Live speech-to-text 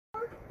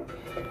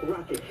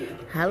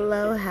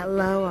Hello,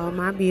 hello, all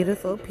my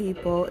beautiful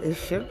people.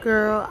 It's your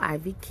girl,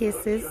 Ivy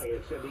Kisses,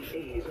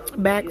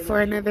 back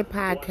for another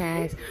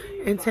podcast.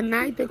 And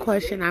tonight, the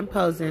question I'm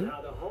posing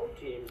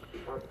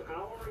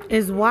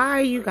is why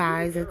you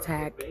guys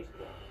attack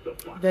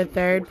the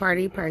third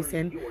party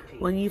person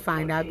when you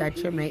find out that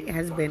your mate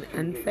has been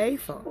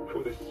unfaithful.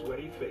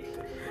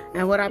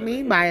 And what I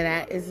mean by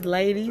that is,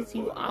 ladies,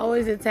 you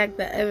always attack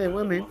the other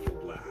woman,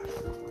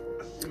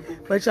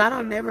 but y'all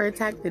don't never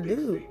attack the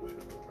dude.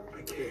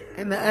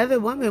 And the other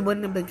woman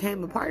wouldn't have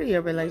became a part of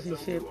your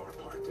relationship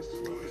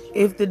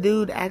if the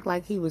dude act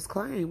like he was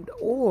claimed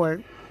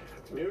or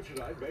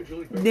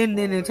didn't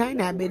entertain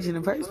that bitch in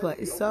the first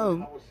place.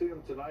 So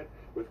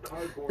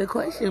the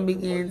question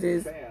begins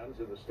is,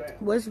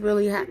 what's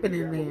really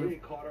happening there?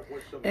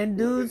 And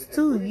dudes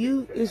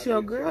too, it's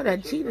your girl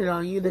that cheated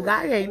on you. The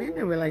guy ain't in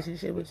a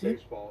relationship with you.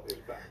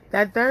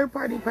 That third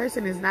party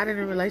person is not in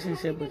a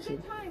relationship with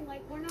you.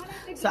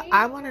 So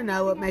I want to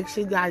know what makes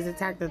you guys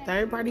attack the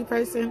third party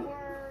person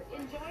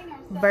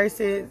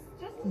versus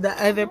the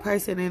other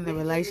person in the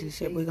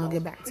relationship. We're going to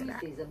get back to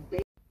that.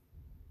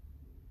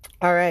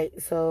 All right,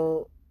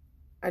 so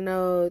I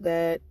know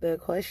that the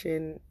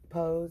question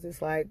posed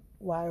is like,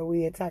 why are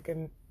we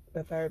attacking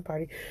the third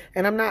party?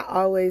 And I'm not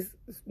always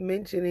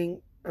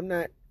I'm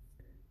not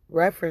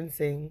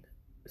referencing,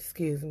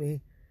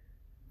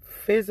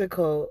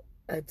 physical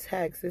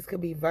attacks. This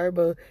could be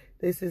verbal.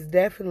 This is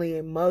definitely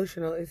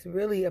emotional. It's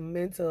really a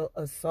mental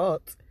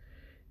assault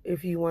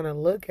if you want to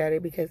look at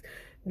it, because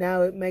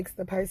now it makes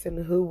the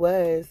person who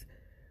was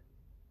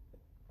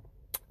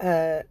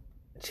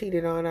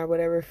cheated on or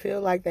whatever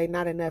feel like they're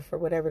not enough for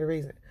whatever the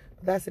reason.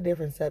 But that's a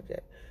different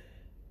subject.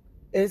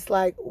 It's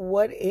like,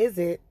 what is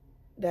it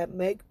that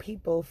make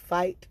people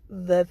fight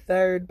the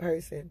third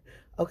person?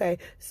 Okay,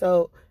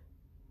 so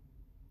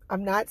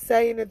I'm not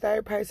saying the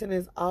third person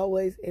is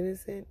always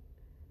innocent,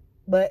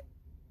 but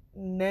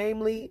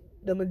namely,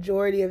 the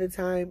majority of the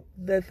time,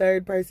 the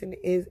third person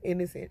is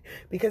innocent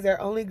because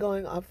they're only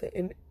going off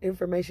the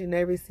information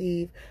they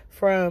receive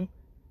from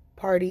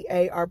party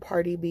A or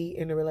party B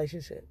in the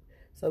relationship.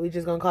 So we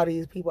just gonna call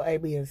these people A,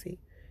 B, and C.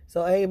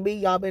 So A and B,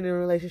 y'all been in a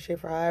relationship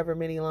for however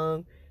many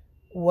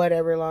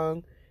whatever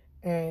long,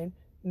 and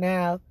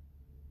now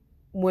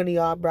one of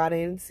y'all brought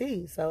in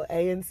C. So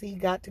A and C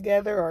got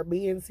together, or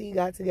B and C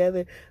got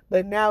together,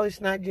 but now it's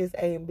not just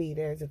A and B.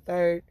 There's a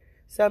third,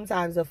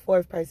 sometimes a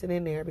fourth person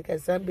in there,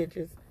 because some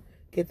bitches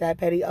get that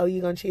petty. Oh, you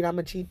gonna cheat? I'm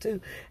gonna cheat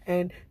too.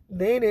 And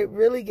then it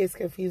really gets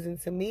confusing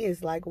to me.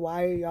 It's like,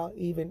 why are y'all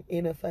even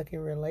in a fucking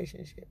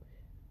relationship,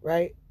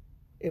 right?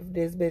 If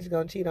this bitch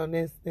gonna cheat on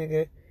this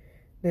nigga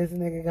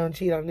gonna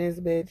cheat on this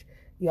bitch.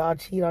 Y'all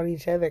cheat on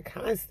each other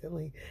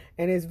constantly.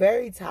 And it's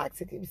very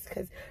toxic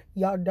because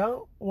y'all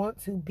don't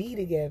want to be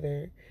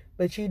together,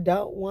 but you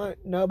don't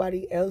want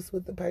nobody else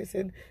with the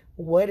person.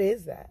 What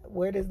is that?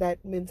 Where does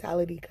that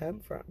mentality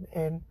come from?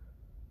 And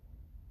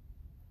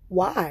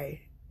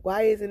why?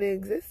 Why isn't it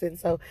existent?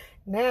 So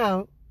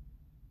now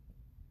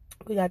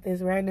we got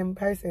this random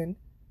person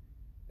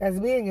that's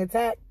being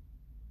attacked.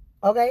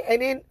 Okay, and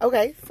then,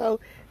 so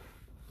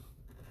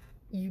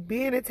you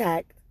being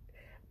attacked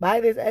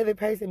by this other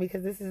person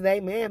because this is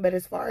their man, but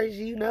as far as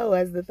you know,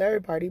 as the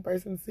third party,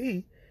 person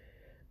C,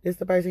 this is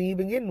the person you've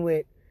been getting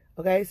with.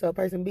 Okay, so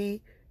person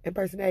B and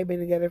person A been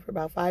together for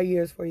about 5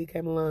 years before you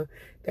came along.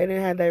 They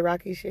didn't have their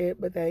rocky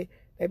shit, but they've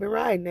been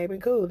riding, they've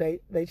been cool, they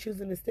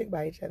choosing to stick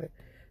by each other.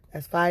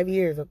 That's 5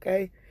 years,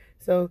 okay?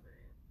 So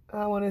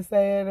I want to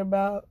say at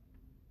about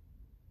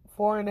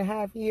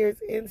 4.5 years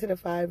into the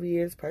 5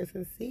 years,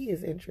 person C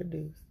is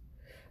introduced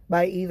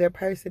by either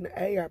person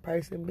A or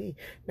person B.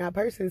 Now,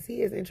 person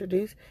C is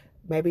introduced.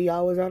 Maybe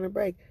y'all was on a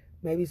break.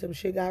 Maybe some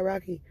shit got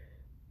rocky.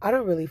 I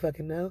don't really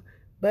fucking know.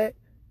 But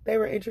they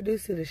were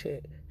introduced to the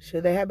shit.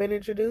 Should they have been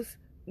introduced?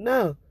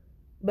 No.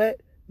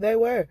 But they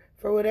were,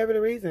 for whatever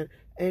the reason.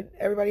 And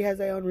everybody has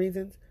their own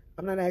reasons.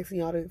 I'm not asking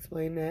y'all to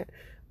explain that.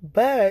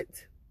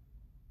 But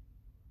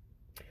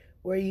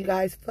where you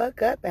guys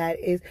fuck up at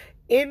is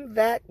in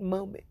that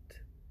moment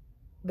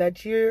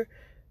that you're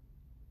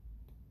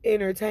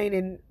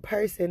entertaining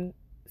person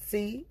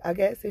C, I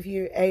guess, if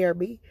you're A or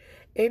B,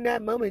 in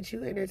that moment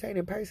you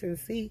entertaining person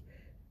C,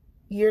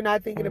 you're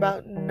not thinking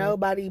about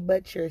nobody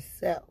but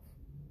yourself,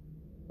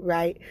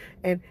 right?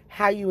 And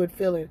how you would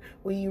feel it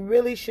when you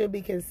really should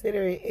be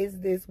considering,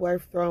 is this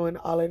worth throwing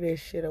all of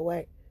this shit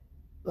away?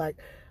 Like,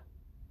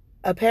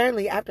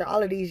 apparently after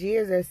all of these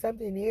years, there's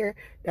something here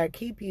that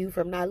keep you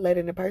from not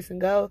letting the person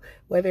go,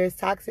 whether it's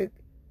toxic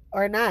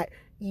or not.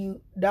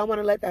 You don't want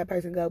to let that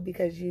person go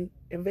because you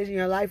envision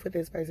your life with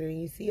this person and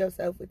you see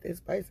yourself with this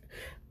person.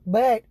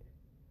 But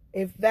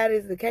if that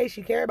is the case,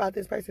 you care about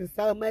this person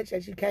so much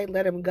that you can't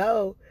let him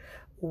go,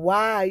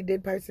 why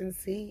did person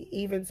C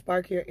even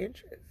spark your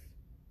interest?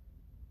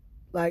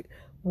 Like,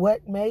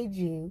 what made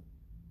you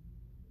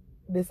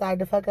decide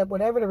to fuck up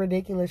whatever the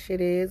ridiculous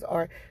shit is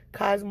or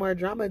cause more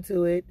drama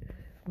to it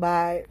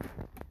by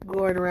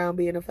going around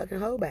being a fucking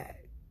hoe bag?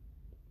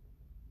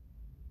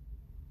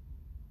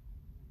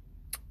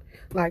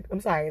 Like,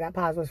 I'm sorry, that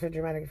pause was for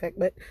dramatic effect,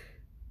 but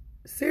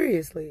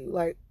Seriously,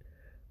 like,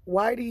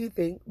 why do you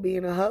think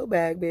being a hoe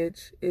bag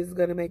bitch is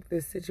gonna make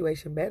this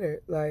situation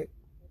better? Like,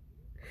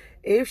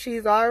 if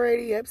she's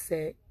already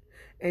upset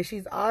and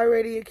she's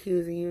already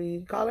accusing you and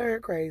you calling her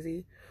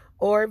crazy,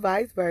 or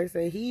vice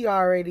versa, he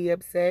already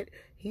upset,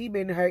 he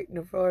been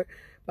hurting for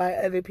by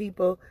other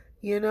people,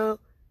 you know,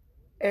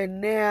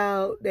 and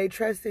now they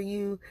trusting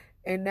you,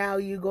 and now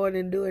you going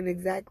and doing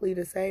exactly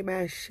the same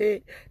ass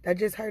shit that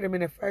just hurt him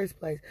in the first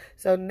place.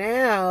 So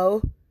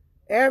now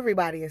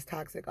everybody is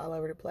toxic all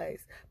over the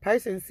place.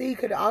 Person C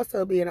could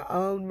also be in an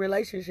own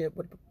relationship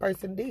with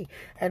person D,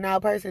 and now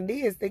person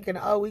D is thinking,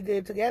 oh, we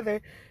good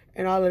together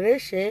and all of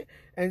this shit,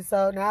 and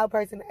so now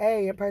person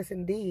A and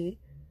person D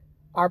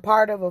are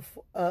part of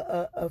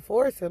a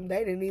foursome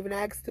they didn't even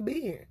ask to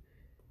be in,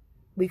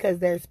 because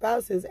their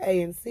spouses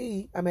A and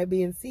C, I mean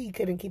B and C,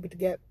 couldn't keep it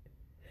together.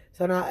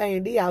 So now A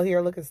and D out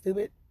here looking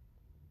stupid,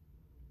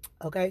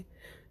 okay?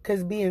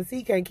 Because B and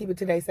C can't keep it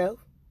to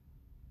themselves,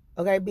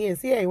 okay? B and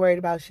C ain't worried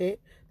about shit.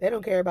 They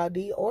don't care about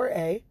D or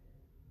A,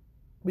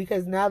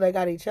 because now they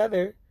got each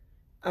other.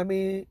 I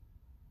mean,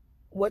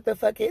 what the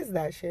fuck is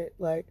that shit?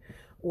 Like,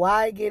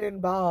 why get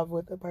involved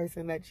with a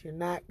person that you're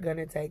not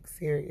gonna take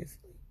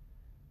seriously,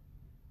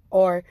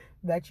 or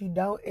that you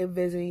don't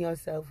envision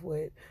yourself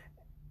with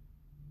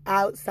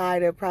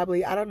outside of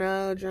probably, I don't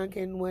know,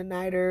 drunken one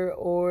nighter,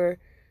 or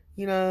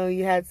you know,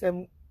 you had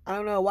some, I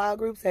don't know, wild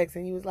group sex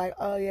and you was like,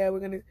 oh yeah, we're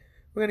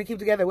gonna keep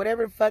together,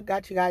 whatever the fuck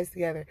got you guys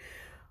together.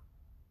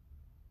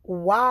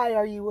 Why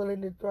are you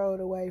willing to throw it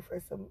away for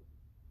some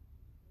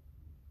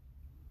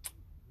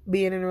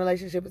being in a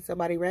relationship with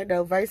somebody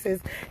rando,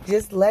 versus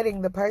just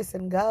letting the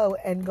person go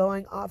and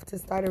going off to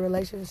start a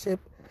relationship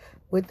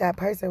with that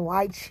person?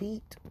 Why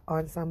cheat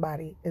on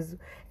somebody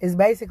is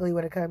basically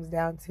what it comes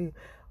down to.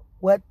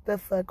 What the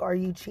fuck are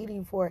you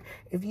cheating for?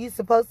 If you're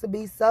supposed to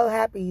be so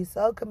happy, you're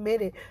so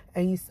committed,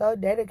 and you're so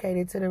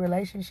dedicated to the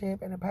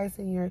relationship and the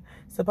person you're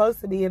supposed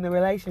to be in the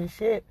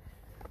relationship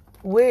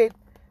with,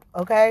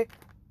 okay?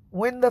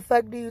 When the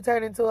fuck do you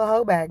turn into a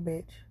hoe bag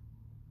bitch?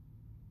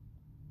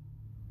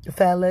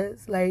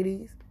 Fellas,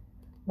 ladies,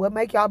 what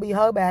make y'all be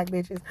hoe bag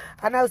bitches?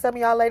 I know some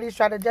of y'all ladies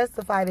try to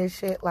justify this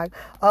shit like,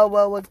 oh,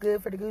 well, what's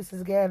good for the goose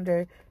is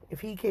gander.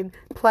 If he can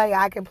play,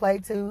 I can play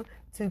too.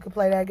 Two can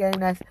play that game.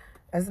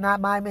 That's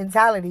not my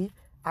mentality.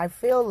 I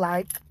feel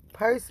like,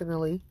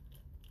 personally,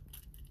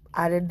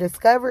 I done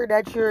discovered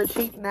that you're a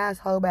cheating ass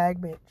hoe bag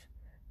bitch.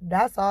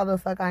 That's all the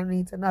fuck I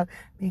need to know.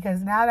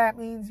 Because now that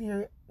means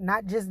you're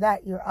not just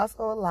that, you're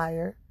also a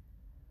liar,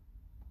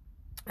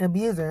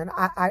 abuser. And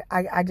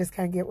I just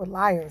can't get with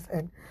liars.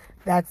 And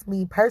that's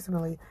me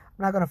personally.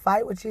 I'm not going to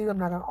fight with you. I'm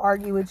not going to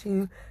argue with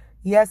you.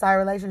 Yes, our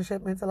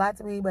relationship meant a lot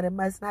to me, but it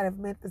must not have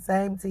meant the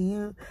same to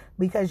you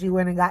because you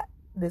went and got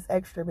this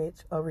extra bitch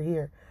over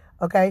here.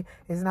 Okay?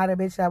 It's not a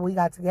bitch that we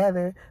got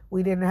together.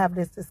 We didn't have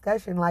this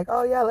discussion like,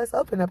 oh yeah, let's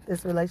open up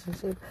this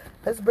relationship.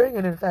 Let's bring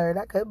in a third.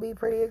 That could be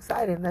pretty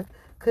exciting. That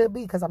could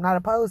be, because I'm not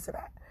opposed to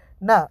that.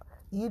 No.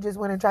 You just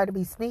went and tried to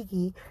be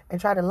sneaky and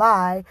try to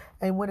lie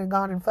and went and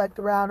gone and fucked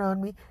around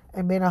on me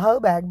and been a hoe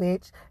bag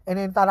bitch and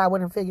then thought I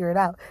wouldn't figure it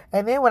out.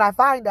 And then when I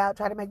find out,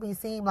 try to make me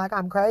seem like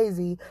I'm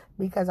crazy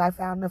because I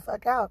found the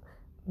fuck out.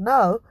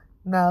 No.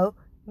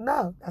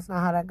 That's not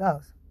how that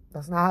goes.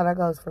 That's not how that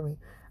goes for me.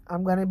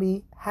 I'm going to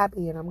be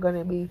happy and I'm going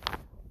to be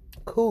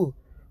cool.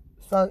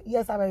 So,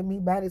 yes, I may be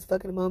bad as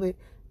fuck in the moment.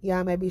 Yeah,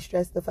 I may be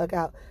stressed the fuck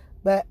out.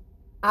 But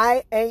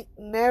I ain't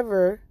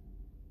never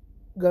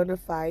going to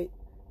fight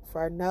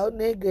for no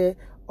nigga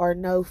or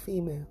no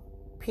female.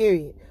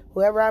 Period.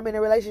 Whoever I'm in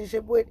a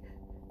relationship with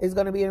is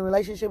going to be in a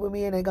relationship with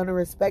me, and they're going to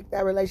respect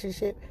that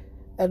relationship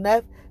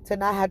enough to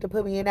not have to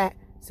put me in that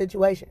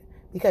situation.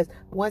 Because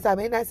once I'm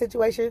in that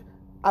situation,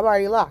 I've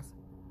already lost.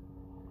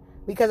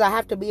 Because I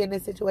have to be in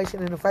this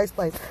situation in the first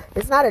place.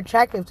 It's not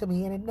attractive to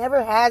me, and it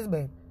never has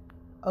been.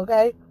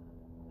 Okay?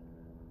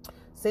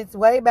 Since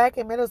way back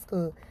in middle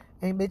school,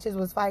 and bitches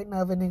was fighting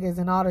over niggas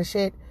and all the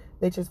shit.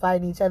 Bitches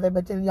fighting each other,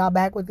 but then y'all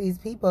back with these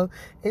people.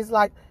 It's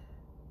like,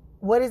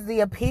 what is the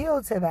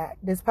appeal to that?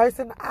 This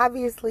person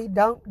obviously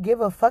don't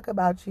give a fuck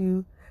about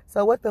you.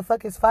 So what the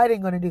fuck is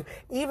fighting gonna do?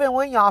 Even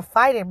when y'all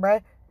fighting,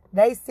 bruh,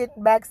 they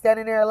sitting back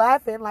standing there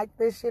laughing like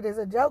this shit is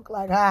a joke.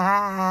 Like, ha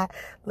ha ha.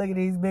 Look at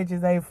these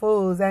bitches, they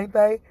fools, ain't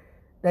they?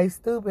 They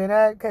stupid,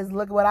 huh? Because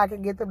look what I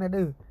can get them to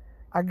do.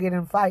 I get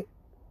them fight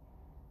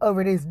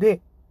over this dick.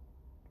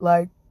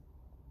 Like,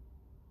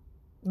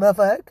 the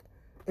fuck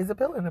is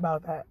appealing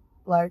about that?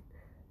 Like,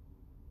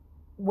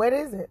 what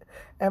is it?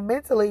 And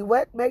mentally,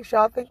 what makes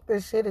y'all think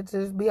this shit to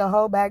just be a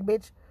hoe bag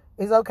bitch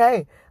is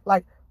okay?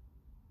 Like,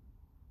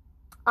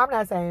 I'm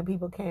not saying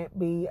people can't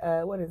be,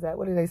 what is that?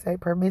 What do they say?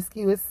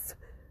 Promiscuous.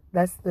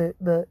 That's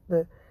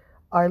the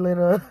our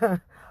little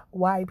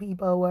white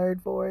people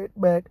word for it.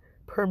 But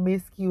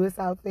promiscuous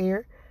out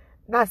there.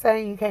 Not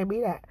saying you can't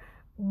be that.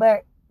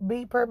 But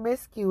be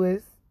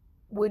promiscuous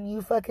when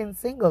you fucking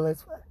single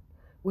as fuck.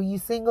 When you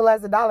single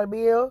as a dollar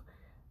bill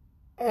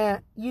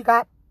and you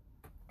got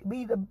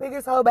be the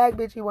biggest hoe bag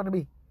bitch you want to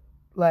be.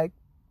 Like,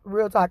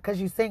 real talk, because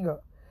you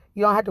single.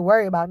 You don't have to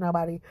worry about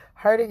nobody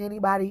hurting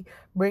anybody,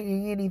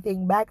 bringing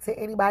anything back to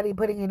anybody,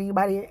 putting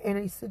anybody in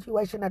a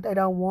situation that they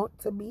don't want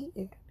to be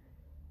in,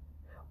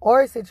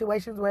 or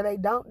situations where they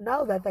don't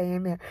know that they're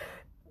in there.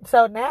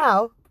 So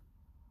now,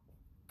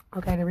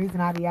 okay, the reason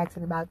I be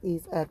asking about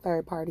these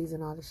third parties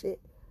and all the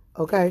shit,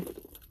 okay?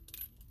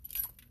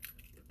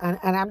 And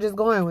I'm just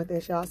going with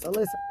this, y'all, so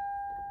listen.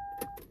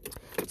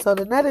 So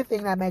another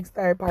thing that makes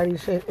third party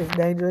shit is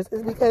dangerous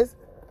is because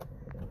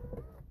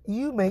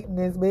you making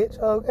this bitch,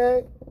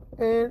 okay?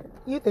 And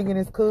you thinking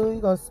it's cool. You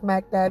gonna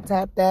smack that,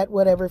 tap that,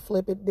 whatever,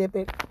 flip it, dip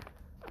it,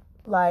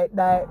 like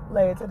that,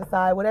 lay it to the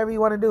side, whatever you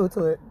want to do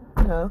to it.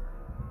 You know,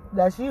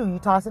 that's you. You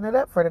tossing it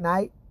up for the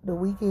night, the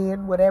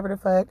weekend, whatever the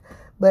fuck.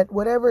 But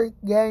whatever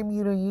game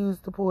you done use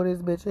to pull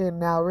this bitch in,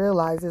 now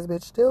realize this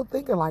bitch still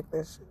thinking like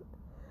this shit.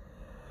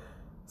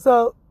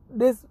 So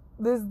this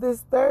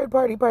third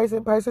party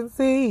person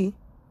C,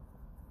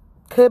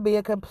 could be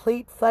a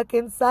complete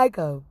fucking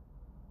psycho.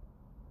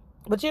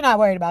 But you're not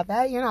worried about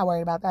that. You're not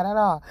worried about that at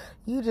all.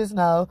 You just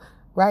know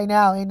right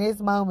now in this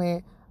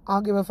moment, I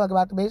don't give a fuck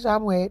about the bitch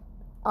I'm with.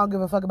 I don't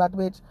give a fuck about the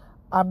bitch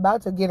I'm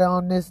about to get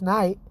on this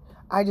night.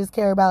 I just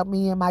care about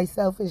me and my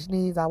selfish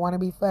needs. I want to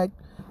be fucked.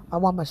 I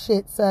want my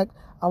shit sucked.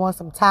 I want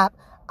some top.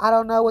 I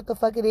don't know what the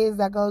fuck it is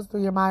that goes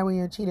through your mind when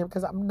you're a cheater,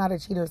 because I'm not a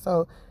cheater,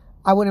 so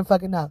I wouldn't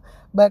fucking know.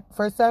 But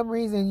for some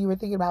reason, you were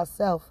thinking about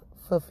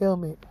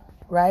self-fulfillment,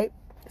 right?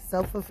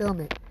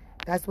 Self-fulfillment.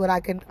 That's what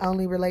I can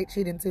only relate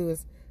cheating to,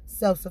 is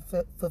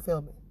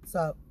self-fulfillment.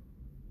 So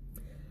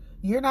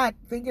you're not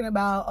thinking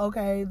about,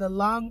 okay, the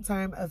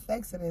long-term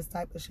effects of this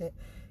type of shit.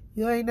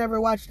 You ain't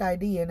never watched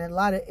ID, and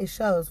it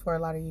shows for a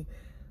lot of you.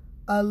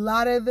 A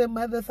lot of the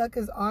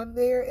motherfuckers on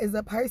there is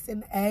a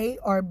person A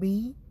or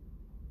B.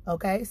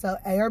 Okay, so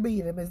A or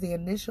B, them is the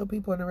initial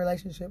people in the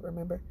relationship,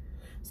 remember?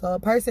 So a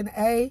person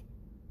A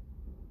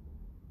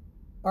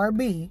or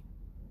B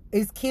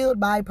is killed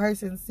by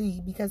person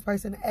C because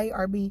person A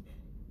or B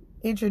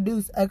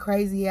introduced a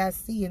crazy ass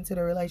C into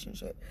the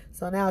relationship.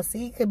 So now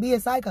C could be a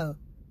psycho,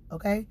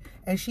 okay?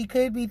 And she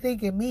could be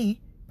thinking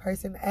me,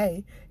 person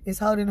A, is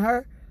holding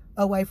her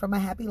away from a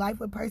happy life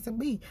with person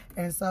B.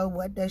 And so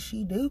what does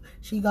she do?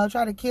 She go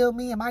try to kill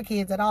me and my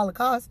kids at all the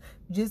costs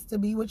just to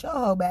be with your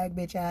hoe bag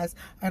bitch ass.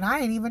 And I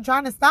ain't even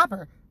trying to stop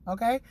her.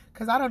 Okay?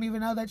 Because I don't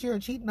even know that you're a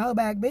cheating hoe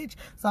bag bitch.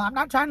 So I'm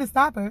not trying to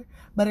stop her.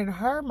 But in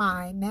her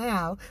mind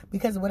now,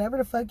 because of whatever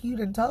the fuck you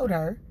done told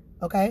her,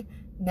 okay?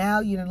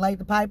 Now you done laid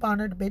the pipe on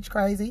her, the bitch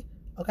crazy.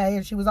 Okay?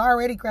 And she was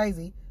already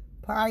crazy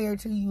prior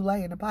to you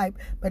laying the pipe.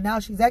 But now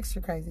she's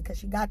extra crazy because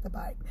she got the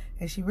pipe.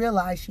 And she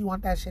realized she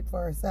want that shit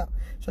for herself.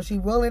 So she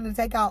willing to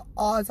take out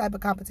all type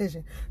of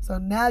competition. So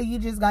now you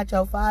just got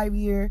your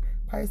 5-year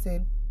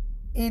person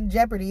in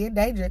jeopardy, in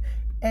danger,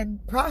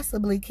 and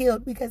possibly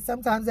killed, because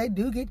sometimes they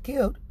do get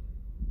killed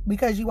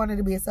because you wanted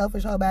to be a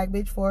selfish hoe bag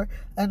bitch for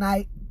a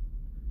night,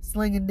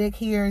 slinging dick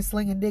here and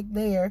slinging dick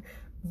there,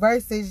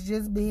 versus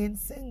just being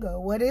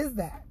single. What is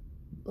that?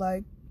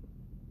 Like,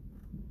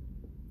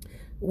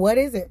 what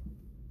is it?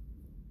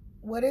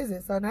 What is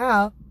it? So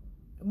now,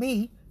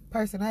 me,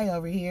 person A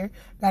over here,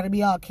 got to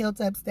be all killed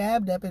up,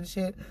 stabbed up and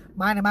shit,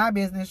 minding my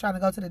business, trying to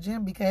go to the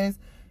gym because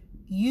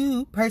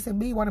you, person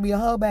B, want to be a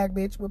hoe bag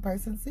bitch with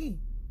person C,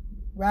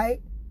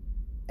 right?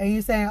 And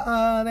you saying,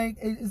 oh,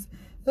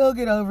 they'll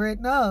get over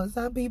it. No,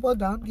 some people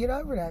don't get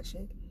over that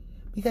shit.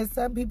 Because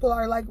some people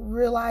are like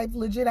real life,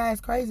 legit ass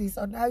crazy.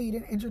 So now you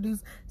didn't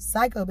introduce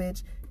psycho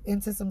bitch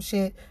into some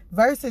shit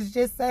versus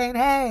just saying,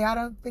 hey, I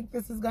don't think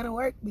this is going to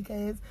work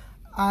because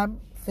I'm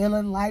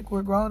feeling like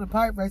we're growing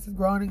apart versus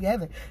growing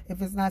together.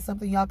 If it's not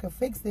something y'all can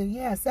fix, then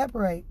yeah,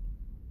 separate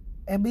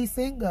and be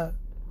single.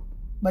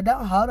 But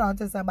don't hold on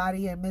to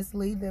somebody and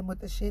mislead them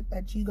with the shit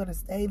that you're going to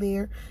stay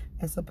there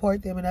and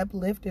support them and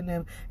uplifting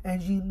them.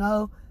 And you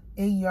know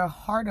in your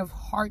heart of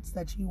hearts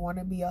that you want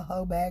to be a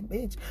hoe bag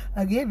bitch.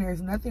 Again, there's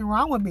nothing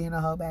wrong with being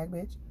a hoe bag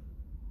bitch.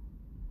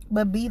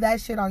 But be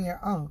that shit on your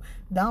own.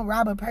 Don't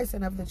rob a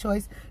person of the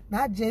choice,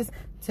 not just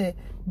to,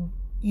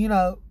 you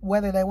know,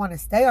 whether they want to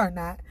stay or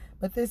not,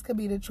 but this could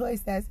be the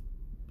choice that's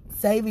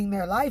saving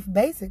their life,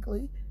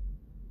 basically.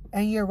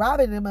 And you're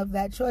robbing them of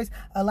that choice.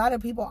 A lot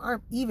of people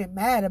aren't even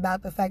mad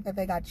about the fact that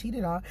they got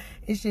cheated on.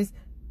 It's just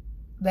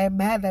they're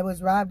mad that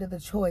was robbed of the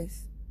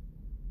choice.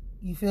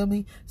 You feel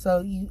me? So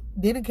you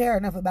didn't care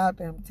enough about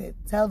them to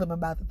tell them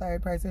about the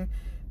third person.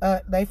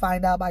 They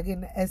find out by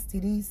getting the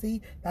STD.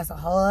 See, that's a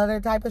whole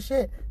other type of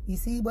shit. You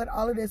see what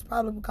all of this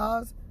problem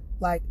caused?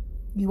 Like,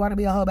 you want to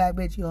be a hoe bag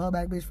bitch, you a hoe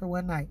bag bitch for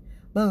one night.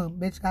 Boom,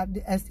 bitch got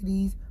the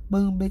STDs.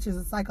 Boom, bitch is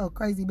a psycho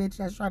crazy bitch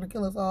that's trying to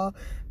kill us all.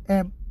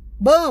 And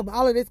boom,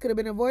 all of this could have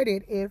been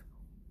avoided if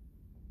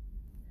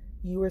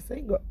you were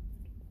single.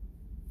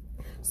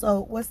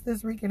 So what's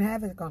this wreaking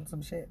havoc on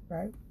some shit,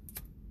 right?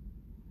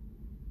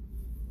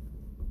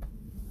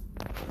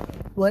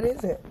 What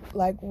is it?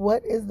 Like,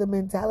 what is the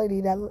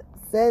mentality that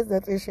says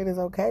that this shit is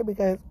okay?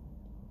 Because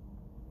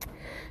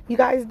you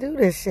guys do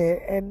this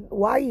shit, and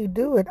why you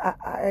do it,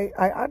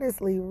 I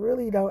honestly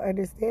really don't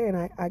understand.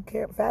 I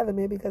can't fathom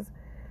it because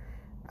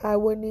I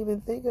wouldn't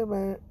even think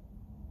about it.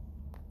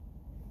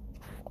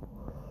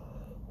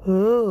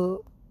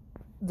 who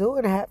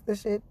doing half the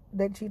shit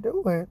that you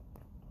doing.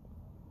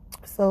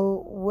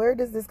 So where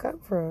does this come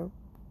from?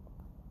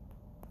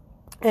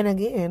 And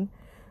again,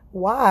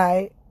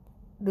 why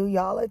do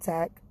y'all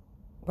attack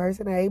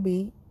person A,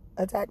 B,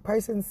 attack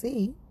person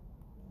C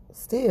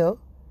still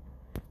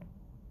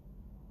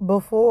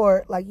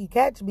before, like, you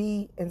catch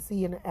B and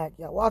C in the act?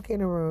 Y'all walk in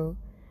the room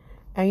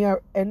and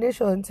your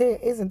initial intent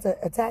isn't to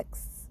attack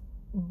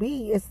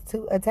B, it's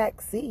to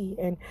attack C.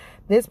 And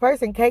this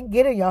person can't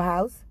get in your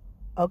house,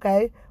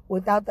 okay,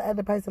 without the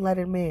other person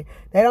letting them in.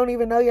 They don't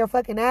even know your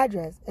fucking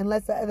address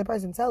unless the other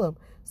person tell them.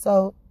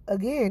 So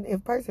again,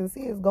 if person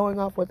C is going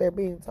off what they're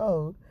being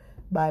told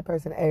by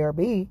person A or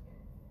B,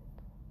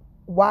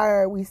 why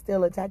are we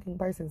still attacking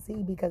person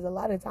C? Because a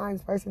lot of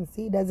times person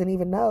C doesn't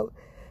even know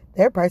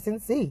they're person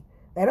C.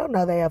 They don't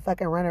know they a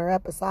fucking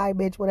runner-up, a side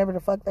bitch, whatever the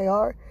fuck they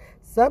are.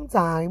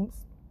 Sometimes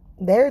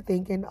they're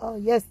thinking, oh,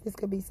 yes, this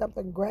could be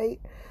something great.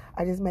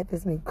 I just met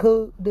this new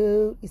cool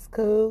dude. He's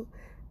cool.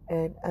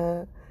 And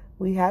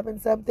we having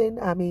something.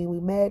 I mean, we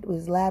met, we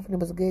was laughing. It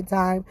was a good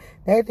time.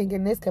 They're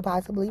thinking this could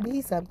possibly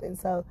be something.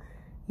 So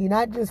you're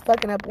not just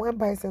fucking up one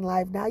person's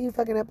life. Now you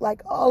fucking up,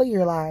 like, all of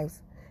your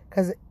lives.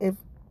 Because if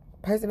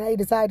person A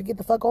decided to get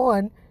the fuck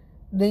on,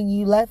 then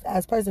you left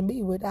as person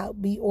B without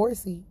B or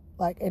C.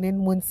 Like, and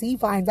then when C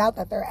finds out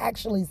that they're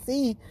actually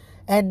C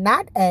and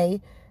not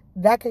A,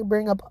 that could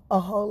bring up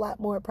a whole lot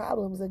more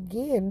problems.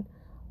 Again,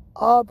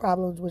 all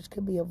problems which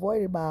could be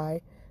avoided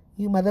by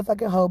you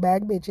motherfucking hoe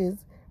bag bitches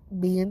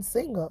being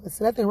single.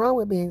 There's nothing wrong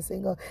with being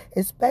single,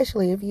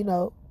 especially if you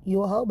know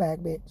you a hoe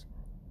bag bitch.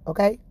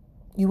 Okay?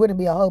 You wouldn't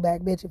be a hoe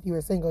bag bitch if you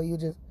were single. You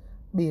just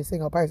be a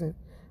single person.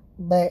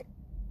 But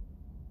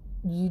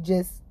you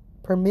just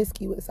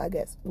promiscuous, I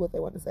guess, what they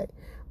want to say.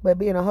 But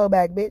being a hoe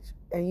bag bitch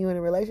and you in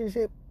a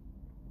relationship,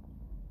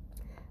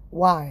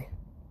 why?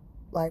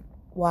 Like,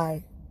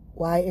 why?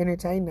 Why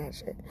entertain that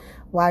shit?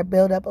 Why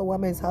build up a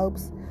woman's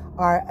hopes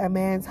or a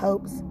man's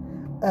hopes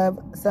of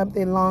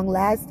something long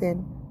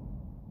lasting?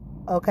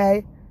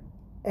 Okay?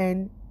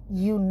 And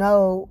you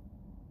know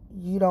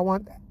you don't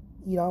want that.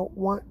 You don't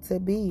want to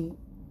be,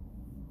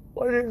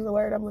 what is the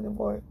word I'm looking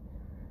for?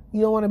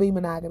 You don't want to be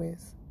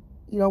monogamous.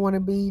 You don't want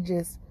to be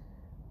just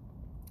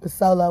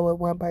solo with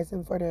one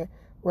person for the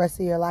rest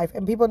of your life.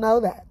 And people know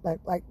that.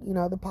 Like you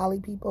know, the poly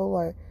people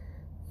or,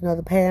 you know,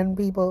 the pan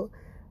people.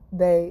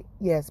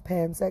 Yes,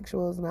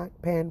 pansexuals, not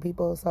pan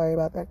people, sorry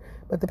about that.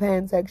 But the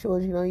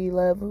pansexuals, you know, you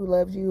love who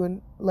loves you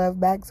and love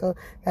back. So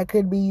that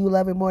could be you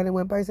loving more than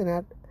one person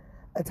at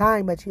a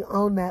time, but you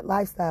own that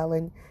lifestyle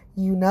and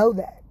you know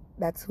that.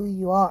 That's who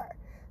you are.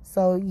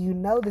 So you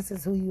know this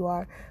is who you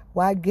are.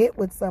 Why get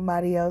with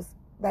somebody else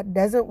that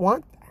doesn't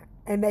want that?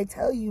 And they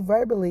tell you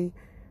verbally,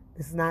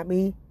 this is not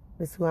me.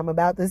 This is who I'm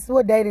about. This is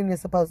what dating is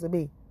supposed to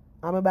be.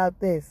 I'm about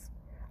this.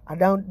 I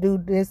don't do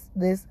this,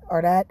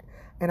 or that.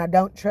 And I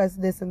don't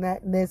trust this and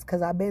that and this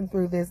because I've been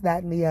through this,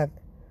 that, and the other.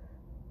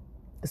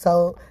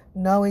 So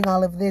knowing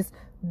all of this,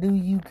 do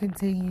you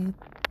continue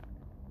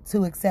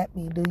to accept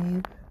me? Do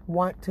you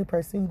want to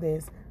pursue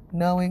this?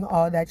 Knowing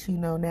all that you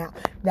know now.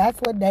 That's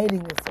what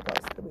dating is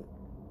supposed to be.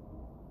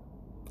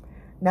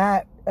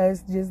 Not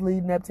us just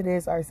leading up to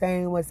this or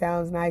saying what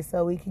sounds nice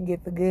so we can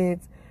get the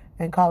goods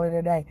and call it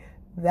a day.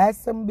 That's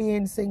some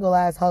being single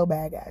ass hoe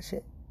bag ass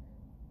shit.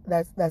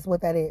 That's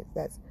what that is.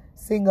 That's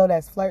single,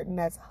 that's flirting,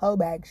 that's hoe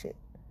bag shit.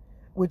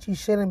 Which you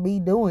shouldn't be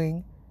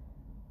doing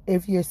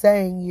if you're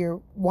saying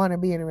you want to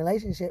be in a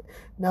relationship.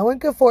 No one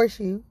can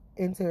force you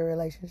into a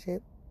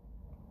relationship.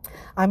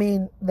 I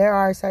mean, there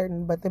are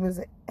certain, but them is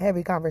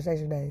heavy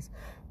conversation days.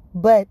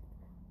 But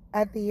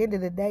at the end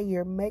of the day,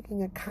 you're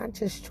making a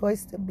conscious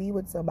choice to be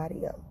with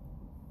somebody else.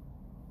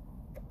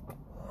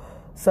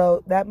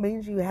 So that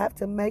means you have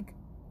to make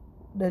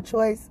the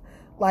choice,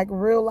 like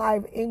real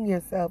life, in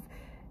yourself.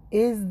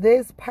 Is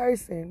this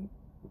person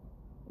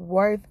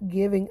worth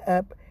giving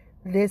up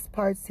this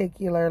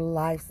particular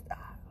lifestyle?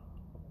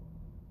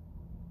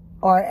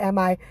 Or am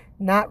I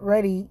not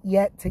ready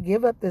yet to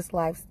give up this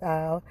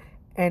lifestyle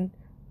and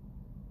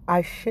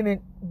I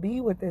shouldn't be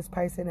with this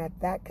person at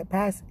that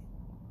capacity?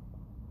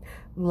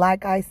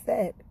 Like I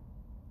said,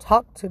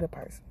 talk to the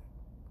person.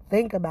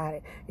 Think about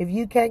it. If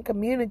you can't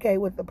communicate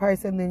with the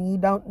person, then you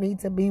don't need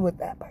to be with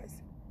that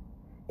person.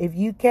 If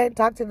you can't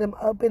talk to them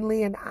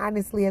openly and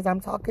honestly as I'm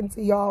talking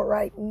to y'all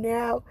right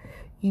now,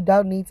 you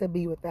don't need to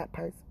be with that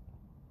person.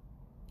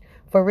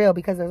 For real,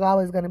 because there's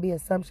always going to be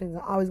assumptions,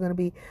 and always going to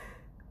be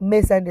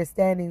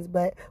misunderstandings.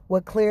 But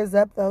what clears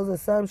up those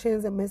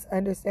assumptions and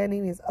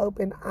misunderstandings is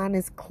open,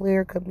 honest,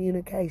 clear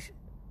communication.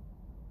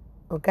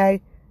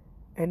 Okay?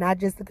 And not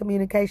just the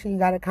communication, you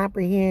got to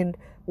comprehend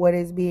what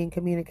is being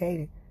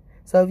communicated.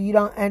 So if you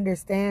don't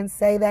understand,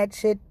 say that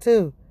shit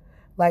too.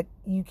 Like,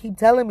 you keep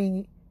telling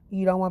me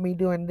you don't want me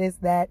doing this,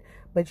 that,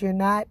 but you're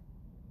not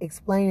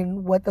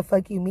explaining what the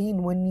fuck you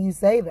mean when you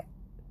say that.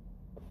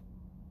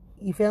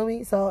 You feel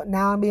me? So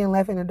now I'm being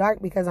left in the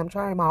dark because I'm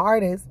trying my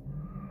hardest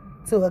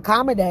to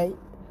accommodate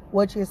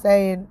what you're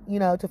saying, you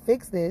know, to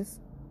fix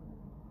this.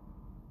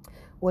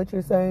 What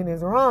you're saying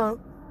is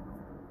wrong.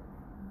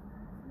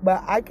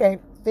 But I can't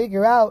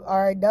figure out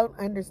or I don't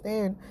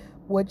understand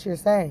what you're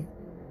saying.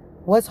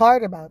 What's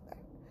hard about that?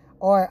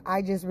 Or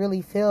I just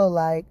really feel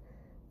like,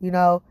 in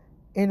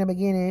the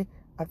beginning,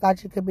 I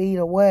thought you could be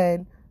the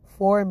one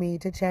for me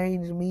to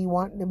change me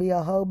wanting to be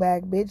a hoe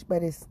bag bitch,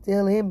 but it's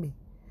still in me.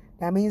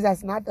 That means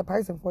that's not the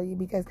person for you,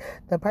 because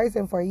the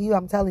person for you,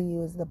 I'm telling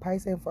you, is the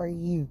person for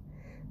you.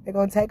 They're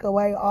going to take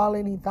away all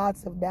any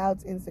thoughts of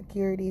doubts,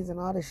 insecurities, and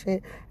all the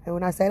shit. And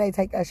when I say they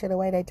take that shit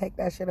away, they take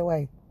that shit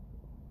away.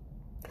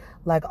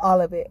 Like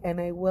all of it. And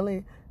they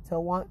willing to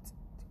want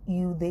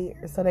you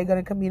there. So they're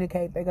going to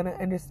communicate. They're going to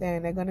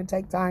understand. They're going to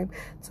take time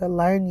to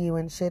learn you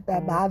and shit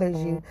that bothers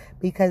you,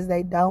 because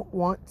they don't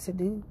want to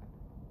do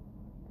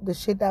the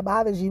shit that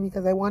bothers you,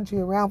 because they want you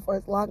around for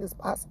as long as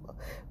possible.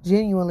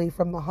 Genuinely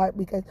from the heart,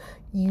 because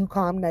you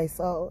calm their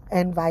soul,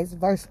 and vice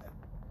versa.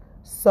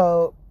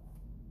 So,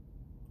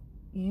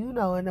 in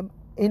the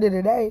end of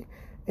the day,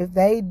 if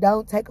they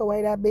don't take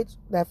away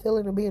that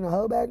feeling of being a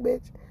hoe bag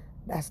bitch,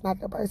 that's not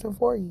the person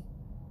for you.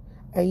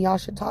 And y'all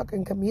should talk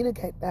and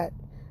communicate that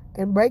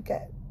and break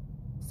it,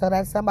 so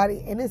that somebody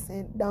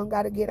innocent don't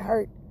got to get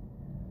hurt.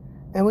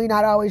 And we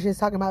not always just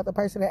talking about the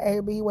person at A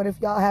or B. What if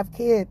y'all have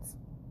kids?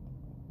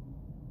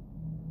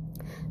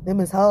 Them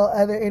is whole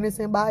other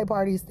innocent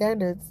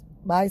bystanders,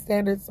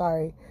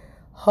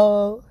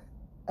 whole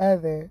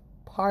other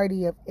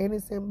party of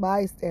innocent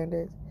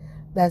bystanders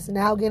that's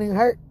now getting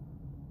hurt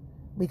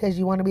because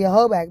you want to be a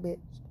hoe bag bitch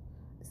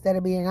instead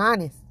of being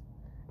honest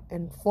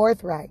and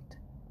forthright,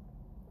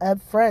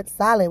 upfront,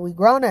 solid. We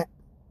grown up.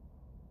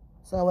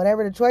 So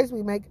whatever the choice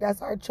we make,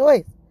 that's our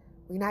choice.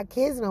 We not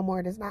kids no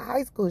more. This not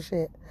high school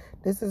shit.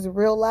 This is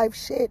real life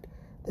shit.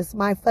 This is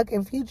my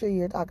fucking future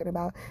you're talking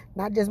about.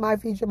 Not just my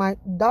future, my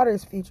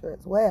daughter's future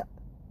as well.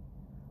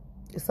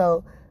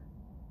 So,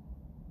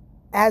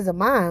 as a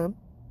mom,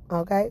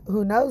 okay,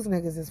 who knows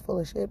niggas is full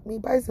of shit. Me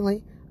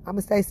personally, I'm going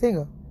to stay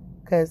single.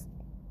 Because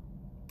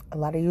a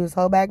lot of you is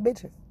hoe bag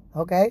bitches,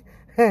 okay?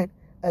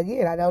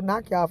 Again, I don't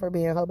knock y'all for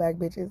being hoe bag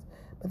bitches.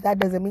 But that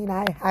doesn't mean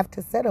I have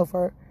to settle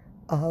for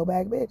a hoe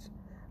bag bitch.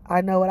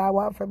 I know what I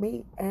want for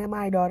me and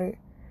my daughter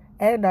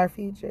and our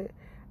future.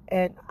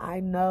 And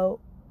I know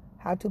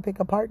how to pick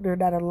a partner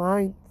that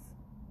aligns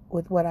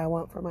with what I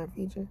want for my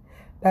future,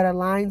 that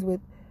aligns with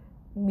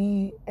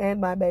me and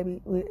my baby.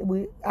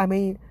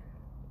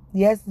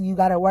 Yes, you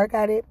gotta work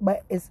at it,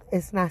 but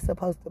it's not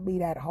supposed to be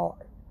that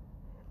hard.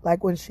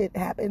 Like when shit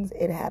happens,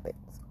 it happens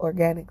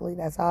organically.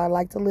 That's how I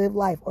like to live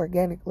life,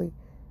 organically.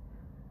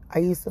 I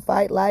used to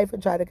fight life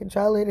and try to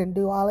control it and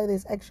do all of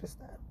this extra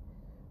stuff.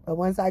 But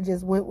once I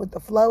just went with the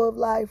flow of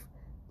life,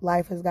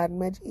 life has gotten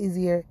much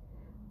easier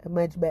and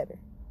much better.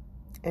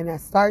 And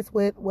that starts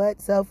with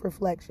what?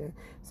 Self-reflection.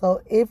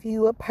 So if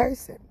you a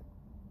person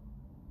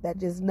that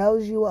just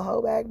knows you a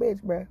hoe bag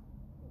bitch, bro,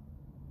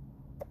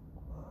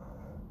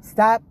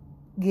 stop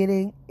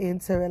getting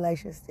into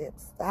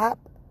relationships. Stop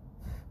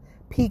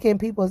piquing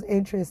people's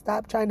interest.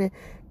 Stop trying to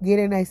get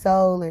in their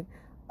soul and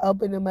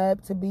open them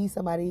up to be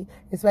somebody,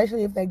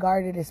 especially if they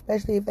guarded,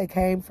 especially if they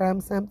came from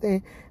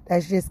something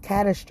that's just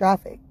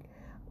catastrophic.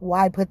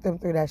 Why put them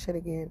through that shit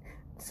again?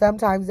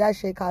 Sometimes that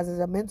shit causes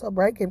a mental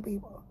break in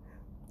people.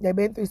 They've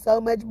been through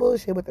so much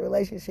bullshit with the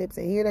relationships,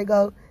 and here they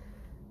go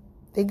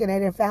thinking they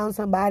done found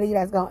somebody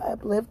that's going to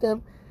uplift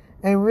them,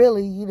 and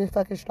really, you the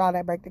fucking straw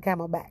that break the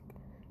camel back.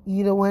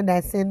 You the one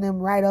that send them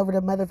right over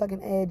the motherfucking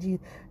edge. You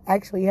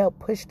actually helped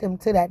push them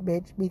to that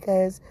bitch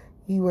because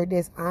you were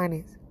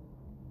dishonest.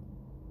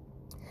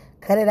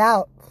 Cut it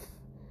out.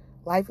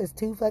 Life is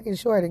too fucking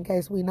short in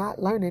case we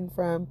not learning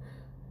from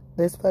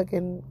this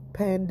fucking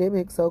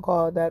pandemic,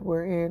 so-called, that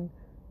we're in,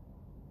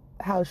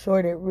 how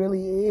short it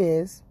really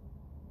is.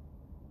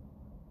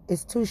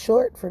 It's too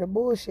short for the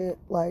bullshit.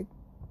 Like,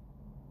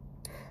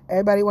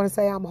 everybody want to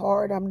say I'm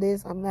hard, I'm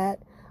this, I'm that,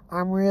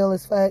 I'm real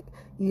as fuck.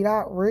 You're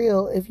not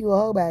real if you a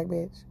hoe bag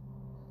bitch.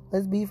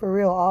 Let's be for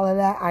real. All of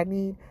that, I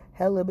need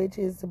hella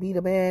bitches to be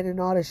the man and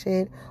all the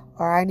shit.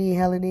 Or I need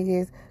hella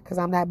niggas because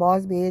I'm that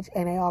boss bitch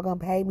and they all gonna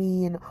pay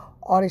me and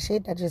all the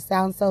shit that just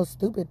sounds so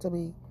stupid to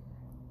me.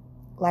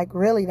 Like,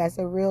 really, that's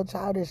a real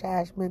childish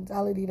ass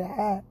mentality to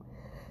have.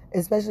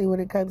 Especially when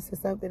it comes to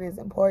something as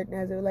important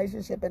as a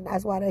relationship, and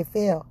that's why they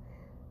fail.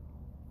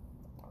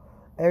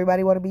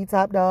 Everybody want to be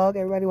top dog.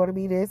 Everybody want to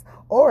be this.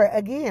 Or,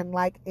 again,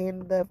 like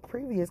in the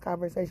previous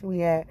conversation we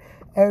had,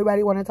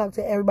 everybody want to talk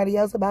to everybody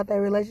else about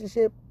their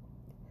relationship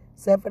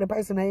except for the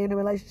person they're in the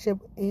relationship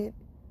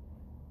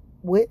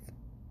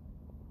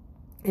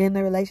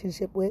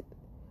with.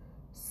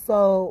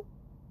 So,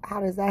 how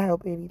does that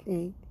help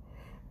anything?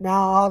 Now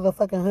all the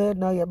fucking hood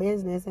know your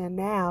business, and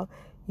now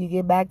you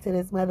get back to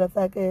this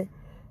motherfucker.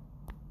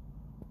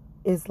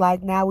 It's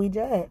like now we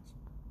judge.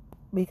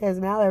 Because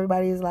now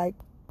everybody is like,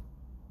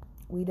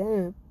 we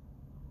done.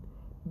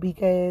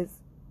 Because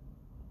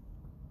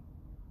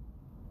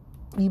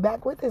you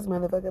back with this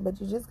motherfucker,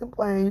 but you just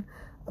complain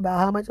about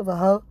how much of a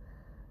hoe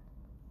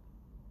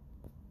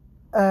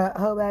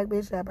bag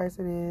bitch that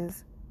person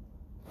is.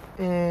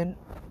 And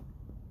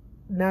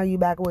now you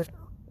back with them.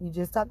 You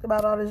just talked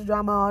about all this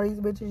drama, all these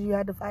bitches you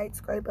had to fight,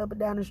 scrape up and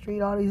down the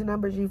street, all these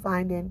numbers you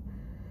finding.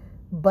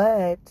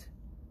 but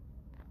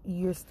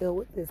you're still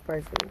with this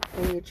person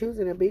and you're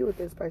choosing to be with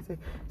this person.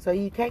 So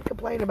you can't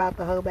complain about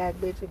the hoe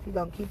bag bitch if you're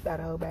going to keep that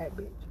hoe bag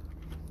bitch.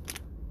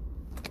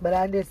 But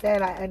I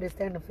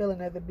understand the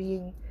feeling of the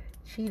being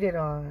cheated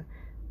on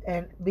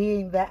and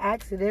being the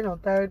accidental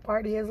third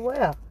party as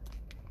well.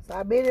 So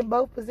I've been in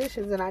both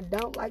positions and I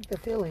don't like the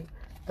feeling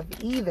of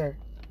either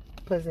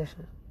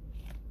position.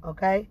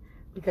 Okay?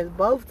 Because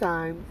both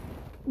times,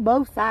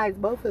 both sides,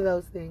 both of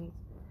those things,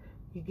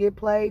 you get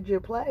played, you're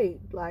played.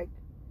 Like,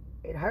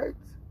 it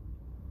hurts.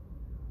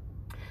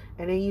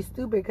 And then you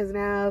stupid because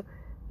now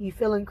you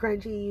feeling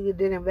crunchy, you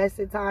did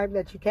invested time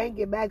that you can't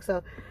get back.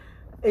 So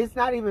it's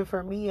not even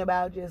for me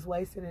about just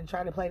wasting and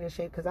trying to play this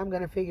shit because I'm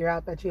going to figure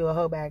out that you a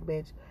hoe bag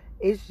bitch.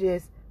 It's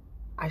just,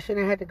 I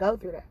shouldn't have had to go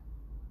through that.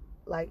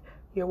 Like,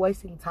 you're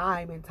wasting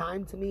time, and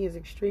time to me is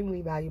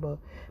extremely valuable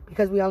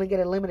because we only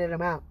get a limited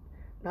amount.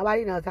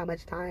 Nobody knows how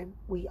much time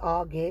we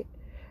all get.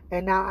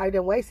 And now I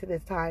done wasted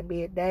this time,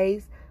 be it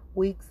days,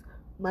 weeks,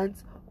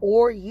 months,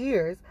 or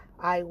years.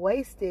 I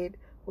wasted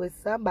with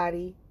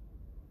somebody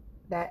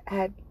that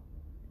had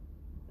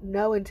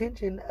no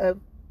intention of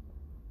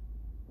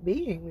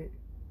being me.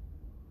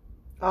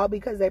 All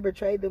because they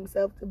betrayed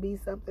themselves to be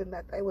something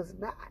that they was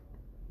not.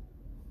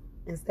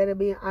 Instead of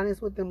being honest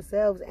with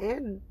themselves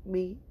and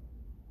me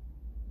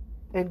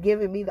and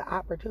giving me the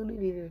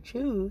opportunity to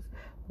choose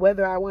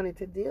whether I wanted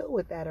to deal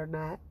with that or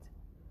not,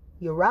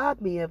 you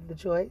robbed me of the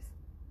choice.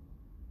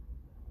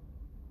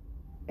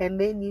 And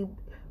then you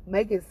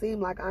make it seem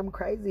like I'm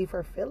crazy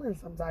for feeling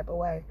some type of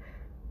way.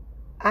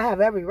 I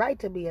have every right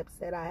to be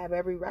upset. I have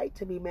every right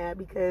to be mad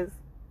because,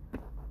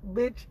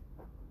 bitch,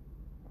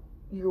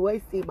 you're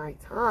wasting my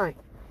time.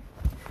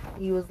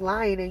 You was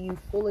lying and you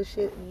full of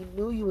shit and you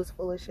knew you was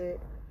full of shit.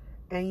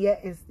 And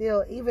yet and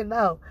still, even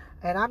though,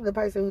 and I'm the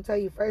person who tell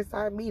you first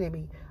time meeting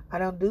me, I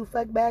don't do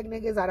fuck bag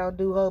niggas, I don't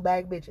do hoe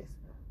bag bitches.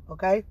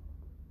 Okay?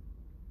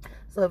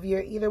 So if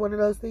you're either one of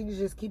those things,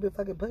 just keep it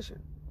fucking pushing.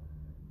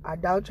 I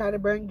don't try to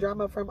bring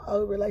drama from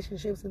old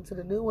relationships into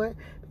the new one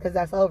because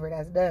that's over,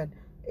 that's done.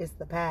 It's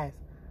the past.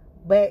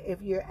 But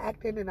if you're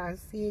acting and I'm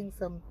seeing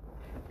some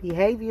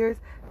behaviors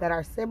that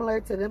are similar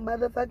to them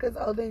motherfuckers,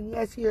 oh, then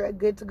yes, you're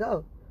good to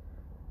go.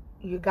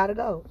 You gotta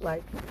go.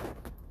 Like,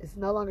 it's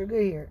no longer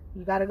good here.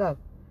 You gotta go.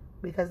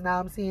 Because now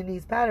I'm seeing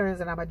these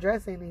patterns and I'm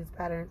addressing these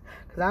patterns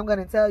because I'm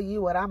gonna tell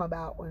you what I'm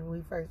about when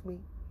we first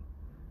meet.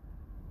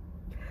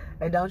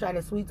 And don't try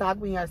to sweet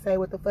talk me or say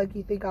what the fuck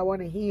you think I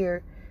want to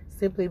hear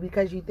simply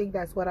because you think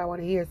that's what I want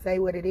to hear. Say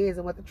what it is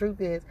and what the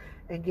truth is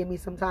and give me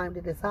some time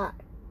to decide.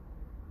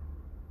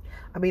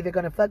 I'm either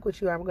going to fuck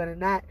with you or I'm going to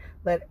not.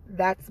 But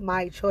that's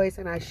my choice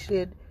and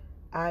should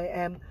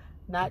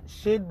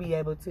be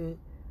able to.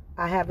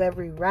 I have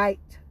every right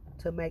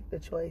to make the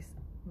choice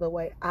the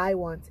way I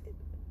want it.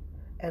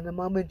 And the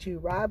moment you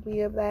rob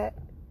me of that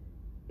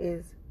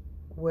is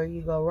where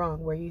you go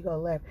wrong, where you go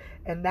left.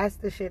 And that's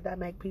the shit that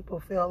make people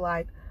feel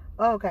like,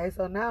 oh, okay,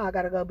 so now I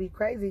got to go be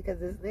crazy because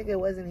this nigga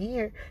wasn't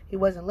here. He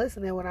wasn't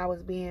listening when I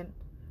was being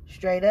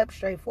straight up,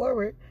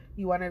 straightforward.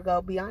 You want to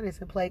go be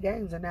honest and play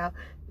games. And now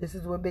this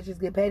is when bitches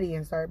get petty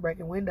and start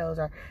breaking windows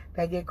or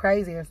they get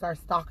crazy and start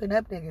stalking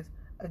up niggas.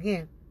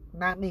 Again,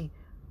 not me.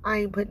 I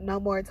ain't putting no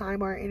more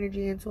time or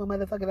energy into a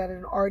motherfucker that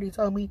had already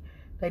told me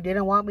they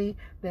didn't want me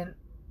than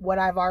what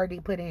I've already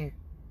put in.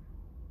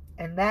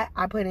 And that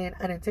I put in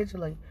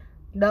unintentionally.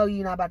 No,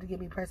 you're not about to get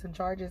me pressing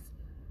charges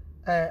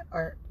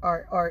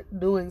or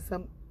doing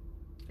some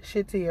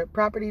shit to your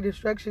property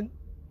destruction.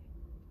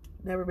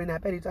 Never been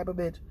that petty type of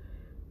bitch.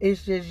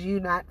 It's just you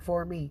not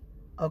for me,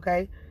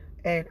 okay?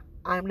 And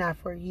I'm not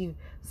for you.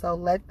 So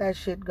let that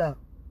shit go.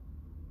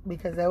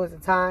 Because there was a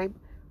time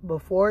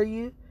before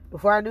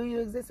I knew you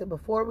existed,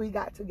 before we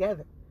got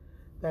together,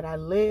 that I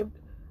lived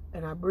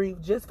and I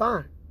breathed just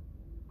fine.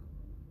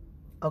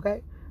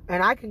 Okay?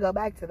 And I can go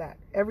back to that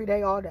every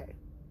day, all day.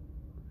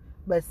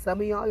 But some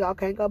of y'all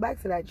can't go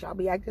back to that. Y'all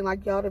be acting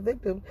like y'all the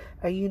victim,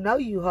 and you know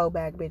you hoe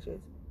bag bitches.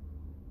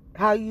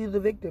 How you the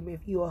victim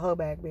if you a hoe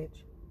bag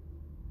bitch?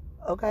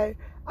 Okay?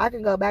 I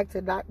can go back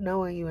to not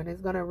knowing you, and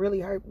it's going to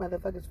really hurt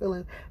motherfuckers'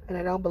 feelings, and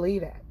I don't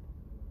believe that.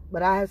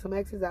 But I have some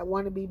exes that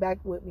want to be back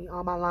with me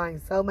on my line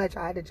so much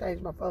I had to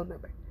change my phone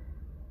number.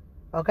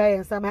 Okay?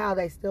 And somehow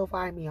they still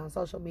find me on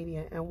social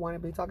media and want to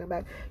be talking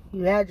about,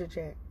 you had your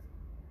chance.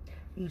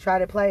 You try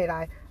to play it.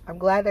 I'm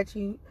glad that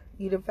you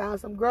done found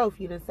some growth.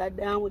 You done sat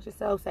down with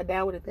yourself, sat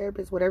down with a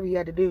therapist, whatever you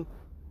had to do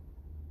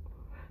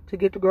to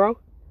get to grow.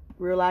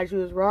 Realize you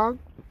was wrong.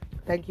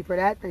 Thank you for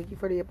that. Thank you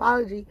for the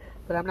apology.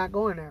 But I'm not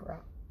going that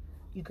route.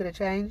 You could have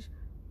changed.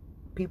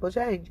 People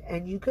change.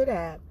 And you could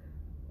have.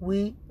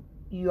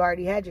 You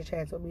already had your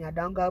chance with me. I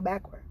don't go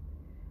backward.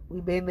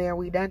 We've been there.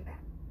 We done that.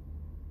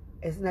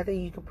 It's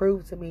nothing you can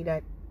prove to me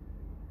that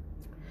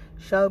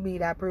show me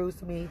that proves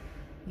to me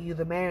you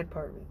the man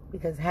for me.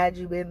 Because had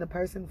you been the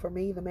person for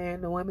me, the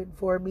man, the woman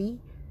for me,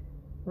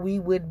 we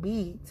would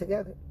be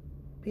together.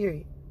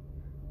 Period.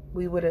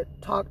 We would have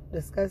talked,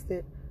 discussed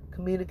it,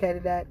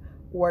 communicated that,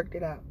 worked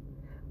it out.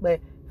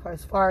 But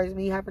as far as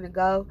me having to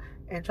go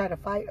and try to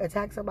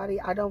attack somebody,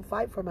 I don't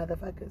fight for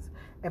motherfuckers.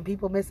 And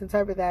people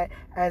misinterpret that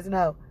as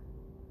no,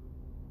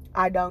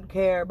 I don't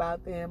care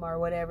about them or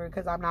whatever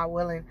because I'm not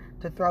willing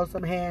to throw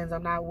some hands.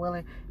 I'm not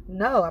willing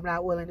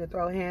to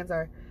throw hands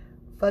or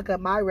fuck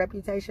up my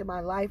reputation, my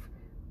life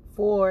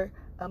for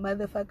a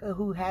motherfucker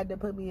who had to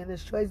put me in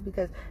this choice,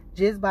 because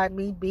just by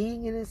me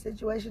being in this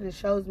situation, it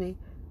shows me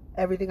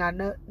everything I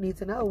need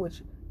to know,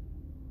 which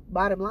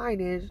bottom line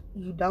is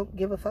you don't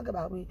give a fuck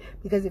about me.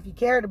 Because if you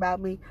cared about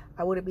me,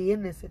 I wouldn't be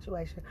in this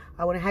situation.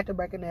 I wouldn't have to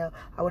break a nail.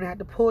 I wouldn't have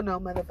to pull no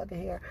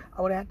motherfucking hair.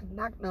 I wouldn't have to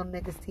knock no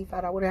nigga's teeth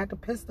out. I wouldn't have to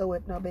pistol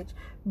whip no bitch.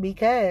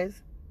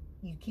 Because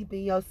you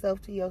keeping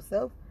yourself to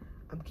yourself,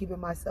 I'm keeping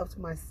myself to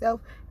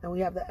myself, and we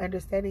have the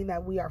understanding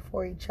that we are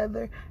for each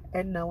other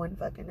and no one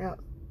fucking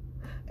else.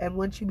 And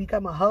once you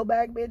become a hoe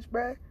bag bitch,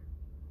 bruh,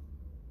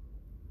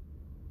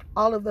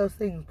 all of those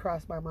things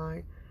cross my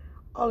mind.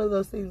 All of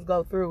those things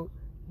go through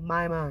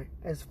my mind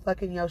as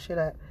fucking your shit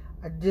up.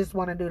 I just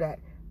want to do that.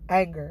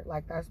 Anger,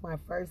 like that's my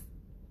first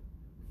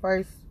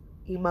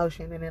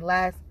emotion, and it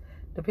lasts,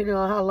 depending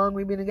on how long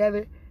we've been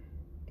together,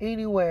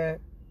 anywhere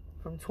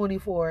from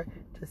 24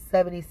 to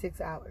 76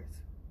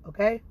 hours.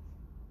 Okay?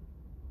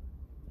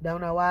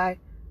 Don't know why,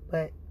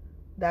 but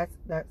that's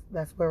where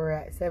we're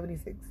at.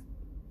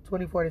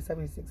 24 to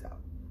 76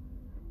 hours.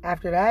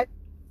 After that,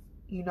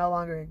 you no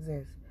longer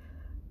exist.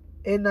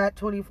 In that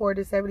 24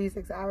 to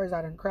 76 hours,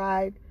 I done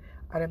cried.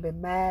 I done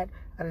been mad.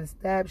 I done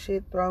stabbed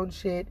shit, thrown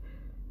shit.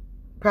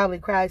 Probably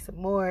cried some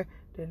more.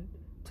 Then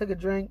took a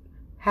drink,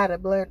 had a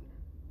blunt.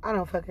 I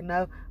don't fucking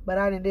know. But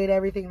I done did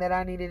everything that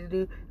I needed to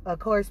do. Of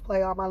course,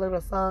 play all my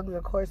little songs.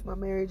 Of course, my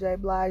Mary J.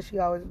 Blige. She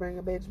always bring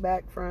a bitch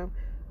back from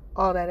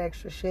all that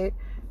extra shit.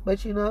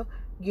 But,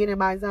 get in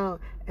my zone.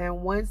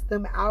 And once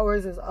them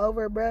hours is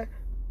over, bruh,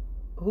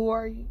 who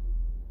are you?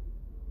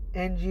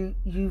 And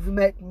you've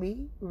met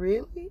me?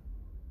 Really?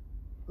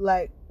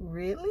 Like,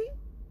 really?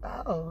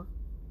 Oh.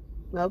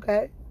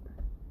 Okay.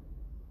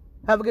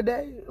 Have a good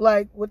day.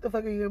 Like, what the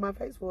fuck are you in my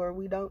face for?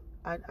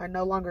 I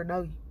no longer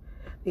know you.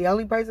 The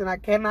only person I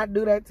cannot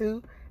do that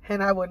to,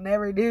 and I would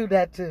never do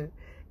that to,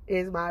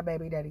 is my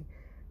baby daddy.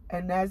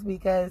 And that's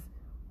because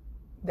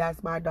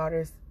that's my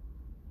daughter's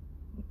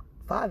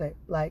father.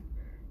 Like,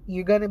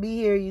 you're gonna be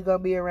here, you're gonna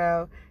be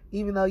around,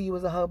 even though you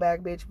was a hoe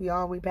bag bitch.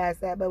 We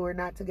passed that, but we're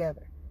not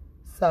together.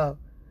 So,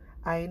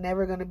 I ain't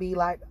never gonna be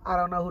like, I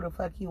don't know who the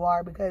fuck you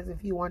are, because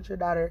if you want your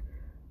daughter,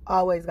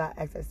 always got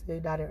access to your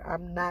daughter.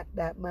 I'm not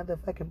that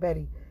motherfucking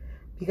petty,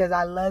 because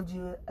I loved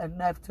you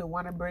enough to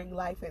want to bring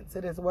life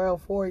into this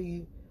world for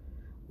you.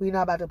 We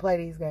not about to play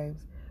these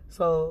games.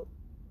 So,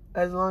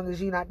 as long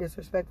as you're not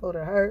disrespectful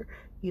to her,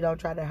 you don't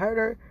try to hurt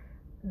her,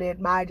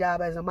 then my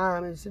job as a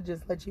mom is to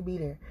just let you be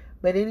there.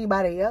 But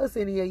anybody else,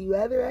 any of you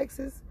other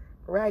exes,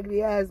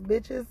 raggedy ass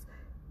bitches,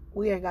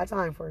 we ain't got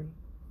time for you.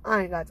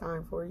 I ain't got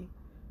time for you.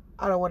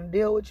 I don't want to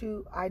deal with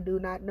you. I do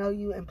not know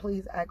you, and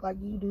please act like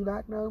you do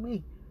not know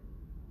me.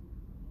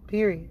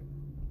 Period.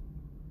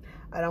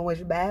 I don't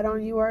wish bad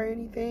on you or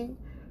anything,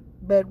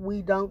 but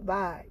we don't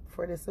vibe,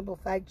 for the simple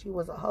fact you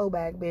was a hoe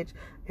bag bitch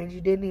and you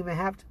didn't even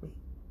have to be.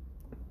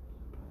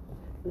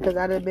 Because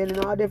I've been in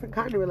all different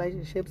kind of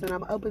relationships and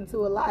I'm open to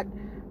a lot.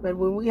 But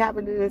when we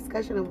having a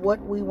discussion of what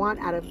we want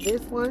out of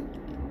this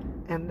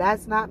one, and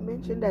that's not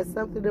mentioned as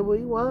something that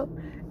we want,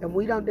 and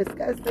we don't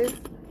discuss this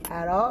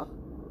at all,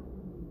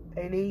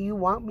 and then you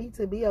want me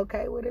to be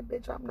okay with it,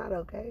 bitch, I'm not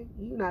okay.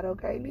 You not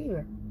okay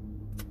neither.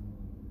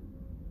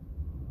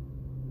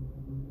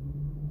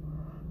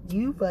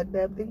 You fucked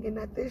up thinking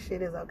that this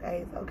shit is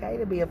okay. It's okay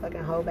to be a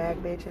fucking hoe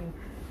bag bitch and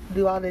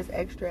do all this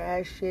extra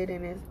ass shit,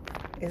 and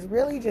it's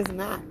really just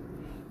not.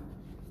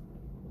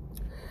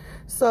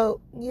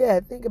 So, yeah,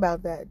 think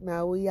about that.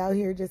 Now, we out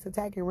here just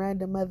attacking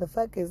random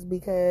motherfuckers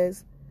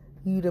because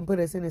you done put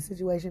us in a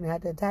situation and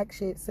had to attack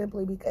shit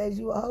simply because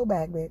you a hoe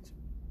bag bitch.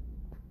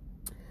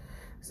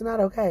 It's not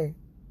okay,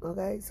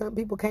 okay? Some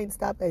people can't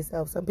stop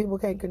themselves. Some people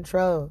can't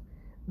control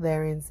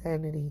their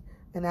insanity.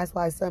 And that's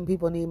why some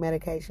people need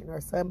medication, or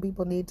some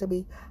people need to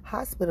be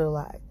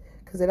hospitalized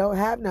because they don't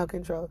have no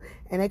control.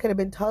 And they could have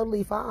been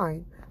totally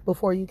fine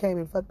before you came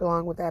and fucked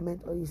along with that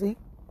mental, you see?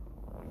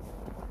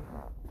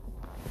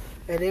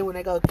 And then when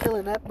they go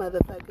killing up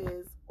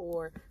motherfuckers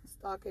or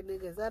stalking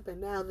niggas up,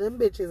 and now them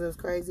bitches is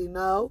crazy.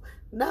 No,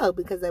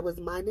 because they was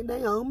minding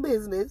their own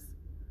business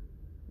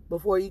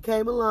before you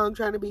came along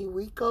trying to be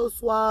Rico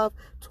Suave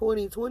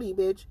 2020,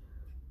 bitch.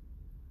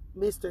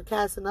 Mr.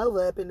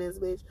 Casanova up in this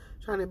bitch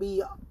trying to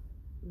be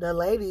the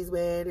ladies'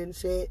 man and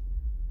shit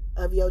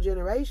of your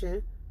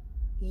generation.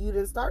 You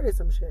done started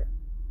some shit.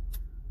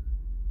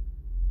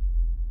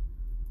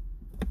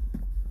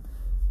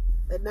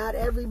 But not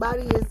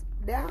everybody is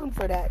down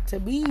for that, to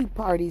be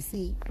party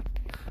seat.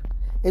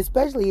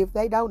 Especially if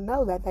they don't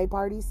know that they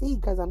party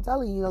seat. Because I'm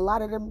telling you, a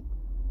lot of them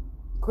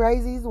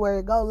crazies where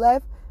it go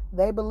left,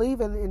 they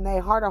believe in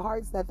their heart of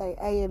hearts that they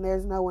A and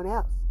there's no one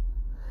else.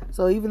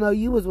 So even though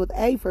you was with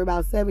A for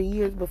about 7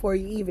 years before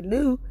you even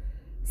knew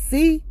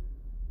C,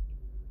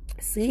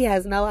 C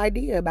has no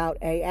idea about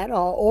A at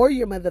all, or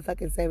your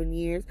motherfucking 7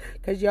 years,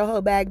 because your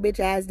whole bag bitch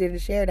ass didn't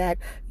share that.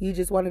 You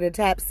just wanted to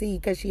tap C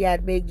because she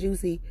had big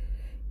juicy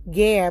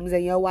gams,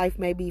 and your wife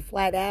may be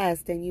flat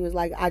assed, and you was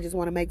like, I just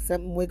want to make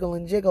something wiggle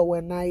and jiggle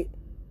one night.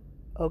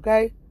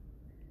 Okay?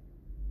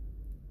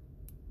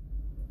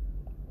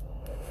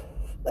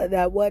 But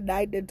that one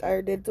night that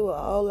turned into a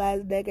whole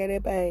last decade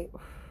of pain.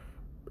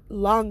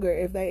 Longer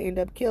if they end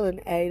up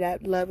killing A,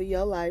 that love of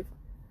your life.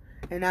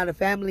 And now the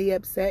family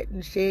upset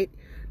and shit.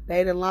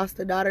 They done lost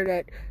a daughter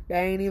that they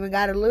ain't even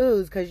got to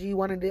lose because you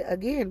wanted to,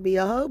 again, be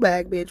a hoe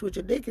bag bitch with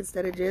your dick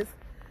instead of just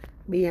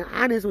being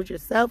honest with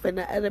yourself and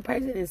the other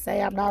person and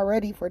say, I'm not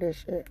ready for this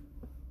shit.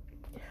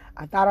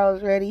 I thought I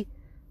was ready.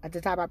 At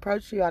the time I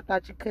approached you, I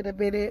thought you could have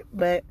been it,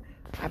 but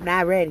I'm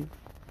not ready.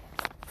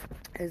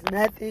 There's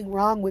nothing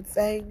wrong with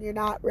saying you're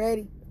not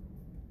ready.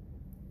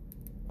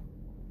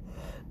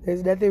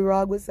 There's nothing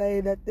wrong with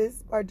saying that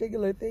this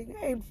particular thing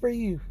ain't for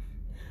you.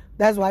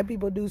 That's why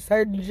people do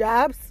certain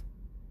jobs.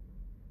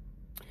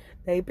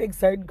 They pick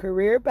certain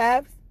career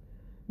paths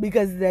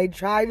because they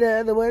try the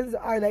other ones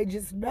or they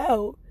just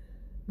know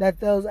that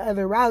those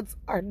other routes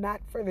are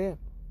not for them.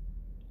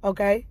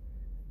 Okay?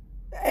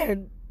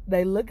 And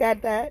they look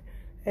at that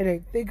and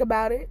they think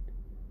about it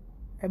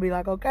and be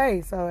like,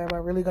 okay, so am I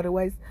really going to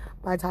waste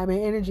my time and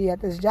energy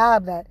at this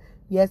job that,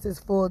 yes, it's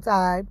full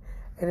time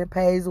and it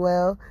pays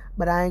well,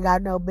 but I ain't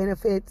got no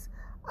benefits.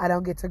 I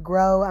don't get to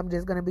grow. I'm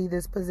just going to be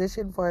this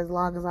position for as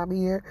long as I'm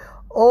here.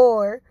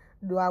 Or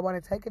do I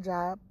want to take a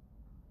job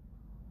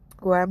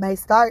where I may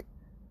start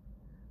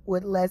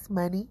with less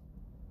money,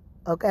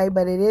 okay,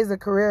 but it is a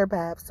career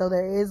path, so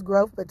there is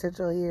growth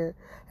potential here,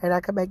 and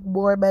I can make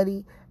more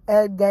money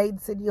and gain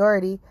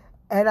seniority,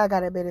 and I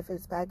got a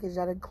benefits package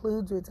that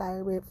includes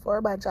retirement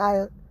for my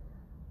child,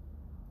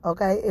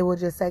 okay? It will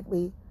just take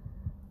me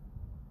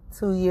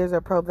 2 years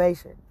of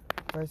probation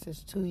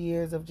versus 2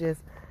 years of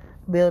just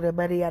building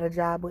money at a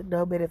job with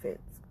no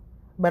benefits.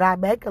 But I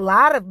make a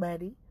lot of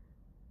money.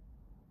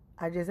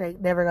 I just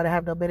ain't never going to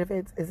have no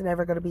benefits. It's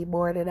never going to be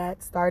more than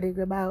that starting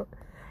amount.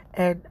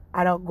 And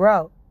I don't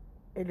grow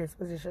in this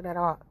position at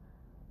all.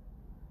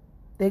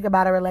 Think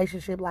about a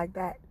relationship like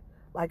that.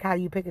 Like how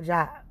you pick a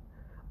job.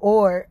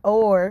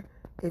 Or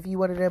if you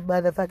one of them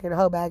motherfucking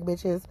hoe bag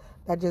bitches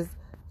that just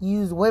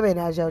use women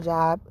as your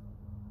job,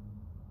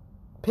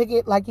 pick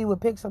it like you would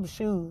pick some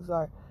shoes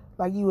or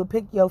like you would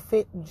pick your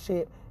fit and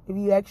shit. If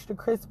you extra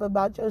crisp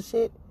about your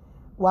shit,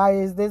 why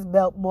is this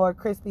belt more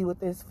crispy with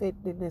this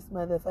fit than this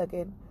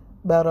motherfucking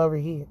belt over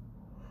here?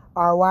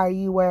 Or why are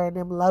you wearing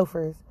them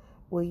loafers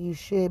when you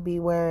should be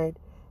wearing,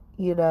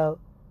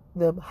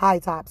 them high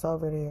tops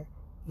over there?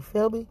 You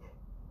feel me?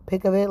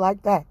 Pick of it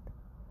like that.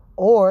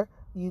 Or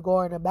you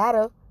go in a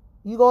battle.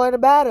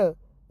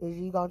 Is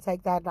you gonna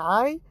take that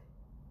 9?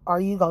 Or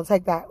you gonna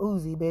take that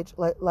Uzi, bitch?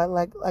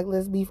 Like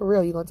let's be for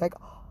real. You gonna take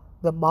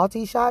the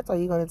multi shots, or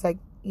you gonna take,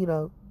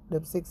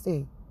 them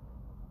 16?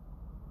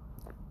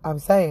 I'm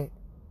saying,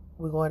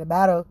 we're going to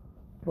battle.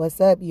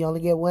 What's up? You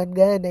only get one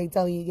gun. They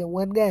telling you get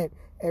one gun.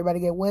 Everybody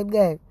get one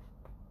gun.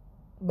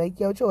 Make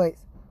your choice.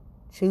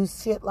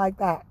 Choose shit like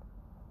that.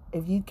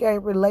 If you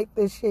can't relate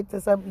this shit to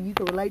something you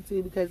can relate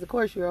to, because of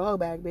course you're a hoe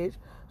bag bitch,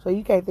 so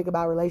you can't think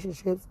about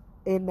relationships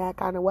in that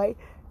kind of way.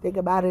 Think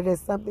about it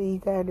as something you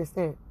can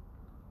understand.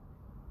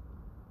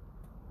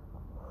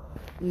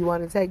 You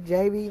want to take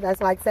JV? That's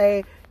like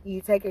saying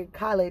you taking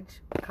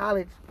college,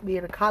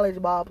 being a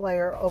college ball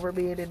player over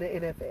being in the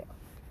NFL.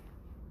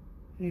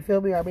 You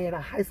feel me? Or being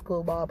a high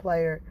school ball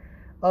player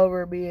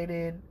over being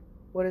in,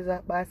 what is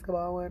that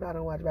basketball one? I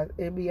don't watch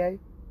basketball. NBA?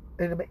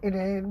 In the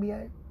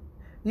NBA?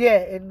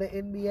 Yeah, in the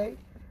NBA.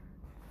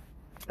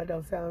 That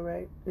don't sound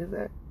right. Is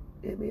that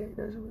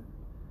NBA?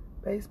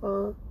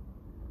 Baseball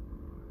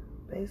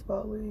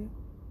league?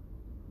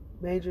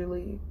 Major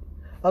league?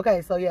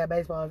 Okay, so yeah,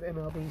 baseball is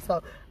MLB.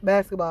 So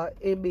basketball,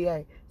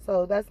 NBA.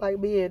 So that's like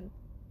being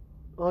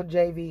on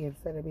JV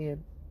instead of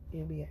being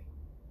NBA.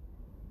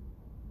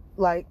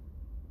 Like,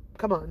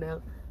 come on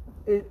now.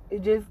 It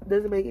just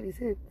doesn't make any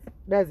sense,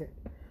 does it?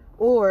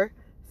 Or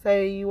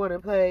say you want to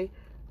play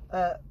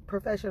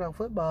professional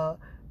football,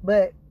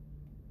 but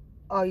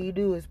all you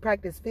do is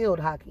practice field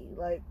hockey.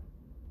 Like,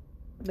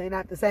 they're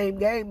not the same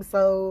game,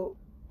 so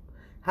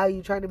how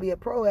you trying to be a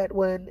pro at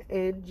one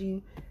and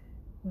you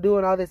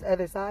doing all this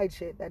other side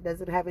shit that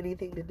doesn't have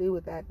anything to do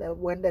with that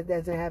one that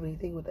doesn't have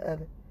anything with the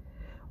other?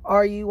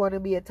 Or you want to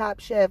be a top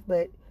chef,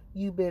 but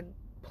you've been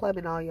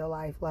plumbing all your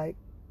life. Like,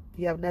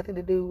 you have nothing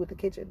to do with the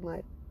kitchen.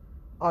 Like,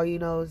 all you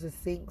know is the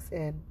sinks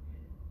and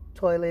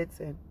toilets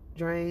and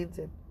drains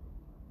and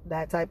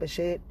that type of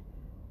shit.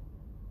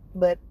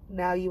 But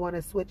now you want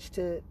to switch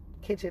to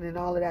kitchen and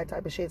all of that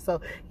type of shit.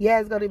 So, yeah,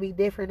 it's going to be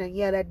different. And,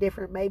 yeah, that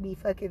different may be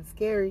fucking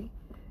scary.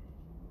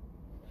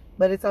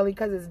 But it's only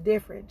because it's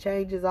different.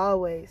 Change is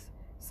always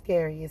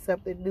scary. It's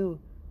something new.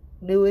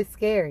 New is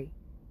scary.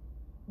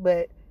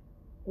 But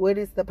when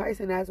it's the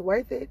person that's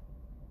worth it,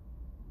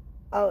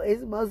 oh,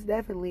 it's most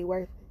definitely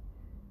worth it.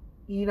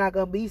 You're not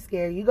going to be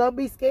scared. You're going to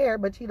be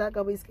scared, but you're not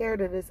going to be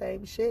scared of the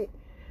same shit.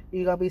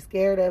 You're going to be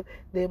scared of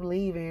them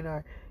leaving,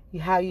 or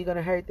how you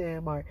gonna hurt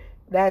them or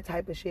that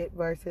type of shit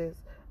versus,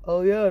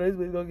 oh yeah, this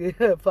bitch gonna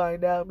get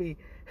find out me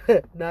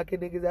knocking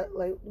niggas out.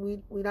 Like we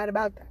not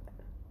about that.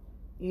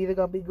 You either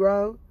gonna be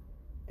grown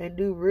and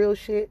do real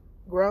shit,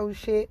 grown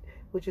shit,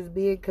 which is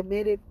being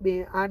committed,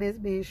 being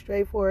honest, being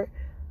straightforward,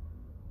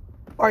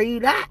 or you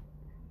not.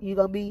 You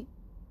gonna be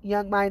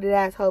young-minded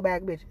ass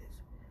hoeback bitches.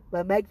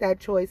 But make that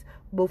choice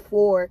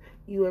before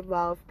you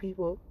involve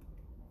people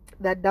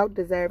that don't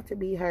deserve to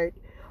be hurt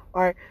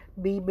or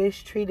be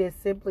mistreated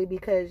simply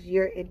because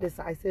you're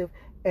indecisive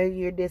and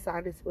you're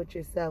dishonest with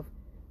yourself.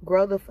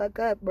 Grow the fuck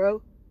up,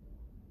 bro.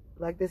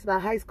 Like, this is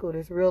not high school.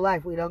 This is real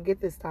life. We don't get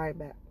this time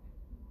back.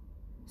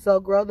 So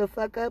grow the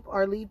fuck up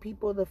or leave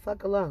people the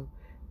fuck alone.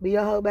 Be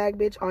a hoeback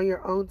bitch on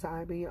your own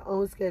time, in your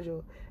own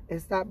schedule,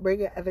 and stop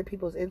bringing other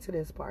people's into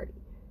this party.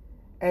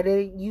 And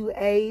then you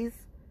A's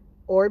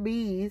or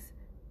B's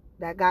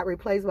that got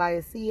replaced by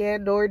a C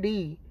and or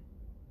D,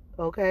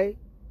 okay?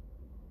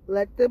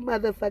 Let them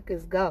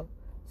motherfuckers go.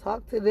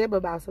 Talk to them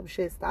about some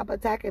shit. Stop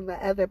attacking the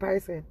other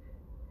person.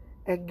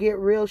 And get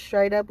real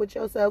straight up with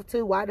yourself,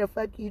 too. Why the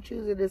fuck you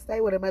choosing to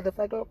stay with a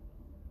motherfucker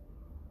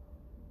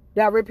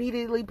that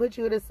repeatedly put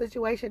you in a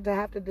situation to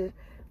have to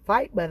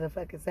fight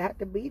motherfuckers, to have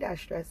to be that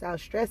stress out?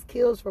 Stress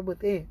kills from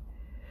within.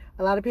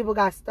 A lot of people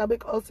got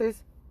stomach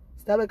ulcers.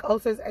 Stomach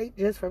ulcers ain't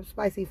just from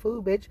spicy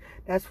food, bitch.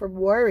 That's from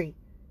worry.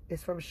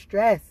 It's from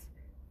stress.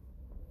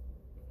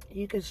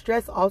 You can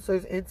stress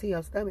ulcers into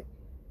your stomach.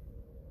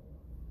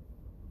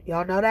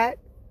 Y'all know that?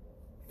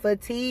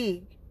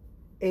 Fatigue,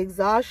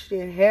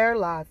 exhaustion, hair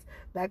loss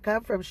that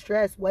come from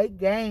stress, weight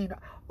gain,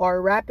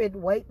 or rapid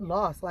weight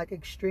loss, like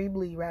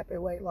extremely rapid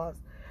weight loss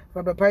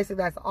from a person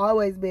that's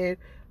always been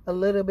a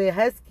little bit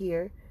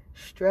huskier.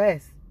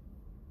 Stress,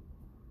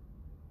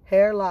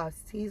 hair loss,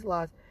 teeth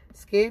loss,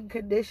 skin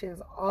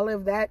conditions, all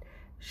of that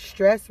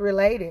stress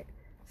related.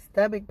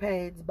 Stomach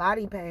pains,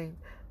 body pains,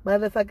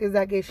 motherfuckers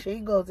that get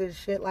shingles and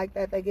shit like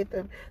that, they get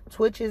them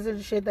twitches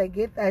and shit, they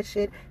get that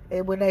shit.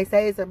 And when they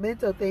say it's a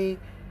mental thing,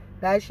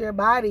 that's your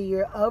body.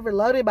 You're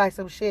overloaded by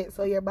some shit.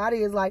 So your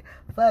body is like,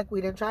 fuck,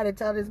 we done try to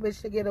tell this bitch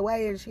to get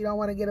away and she don't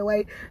want to get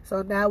away.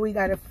 So now we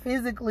got to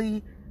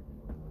physically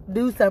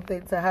do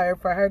something to her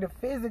for her to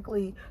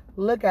physically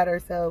look at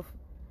herself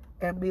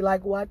and be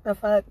like, what the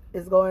fuck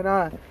is going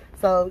on?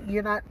 So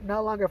you're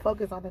no longer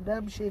focused on the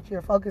dumb shit.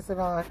 You're focusing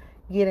on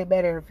getting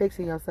better and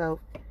fixing yourself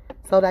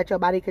so that your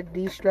body can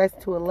de-stress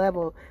to a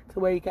level to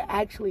where you can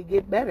actually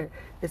get better.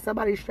 If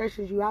somebody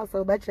stresses you out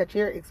so much that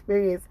you're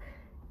experiencing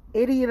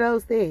any of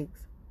those things,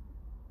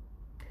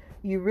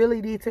 you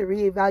really need to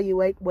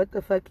reevaluate what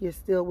the fuck you're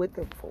still with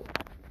them for.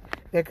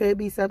 There could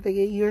be something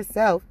in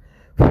yourself.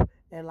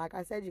 And like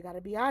I said, you got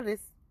to be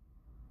honest.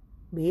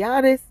 Be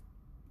honest.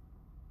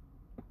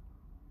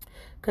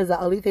 Because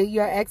the only thing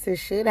your exes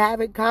should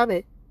have in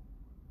common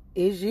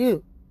is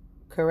you.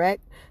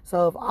 Correct?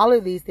 So if all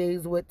of these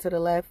things went to the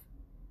left,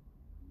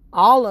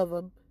 all of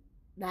them,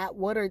 not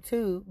one or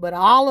two, but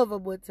all of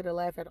them went to the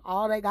left and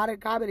all they got in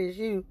common is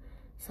you,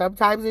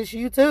 sometimes it's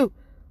you too.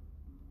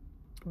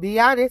 Be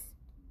honest.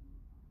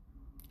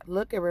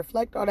 Look and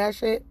reflect on that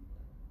shit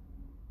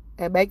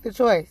and make the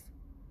choice.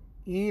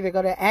 You either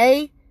go to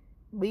A,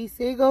 be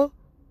single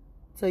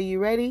till you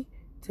ready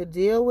to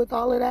deal with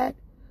all of that,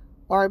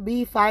 or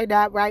B, find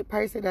that right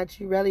person that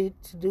you ready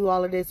to do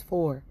all of this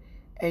for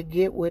and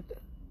get with them.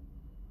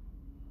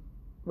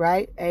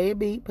 Right? A and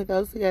B, put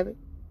those together.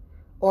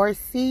 Or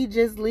C,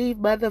 just leave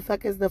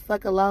motherfuckers the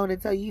fuck alone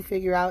until you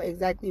figure out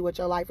exactly what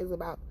your life is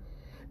about.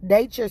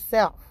 Date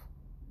yourself.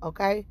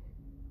 Okay?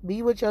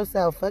 Be with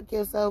yourself. Fuck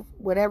yourself.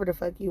 Whatever the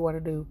fuck you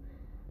want to do.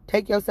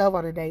 Take yourself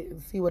on a date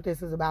and see what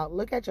this is about.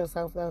 Look at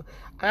yourself, though.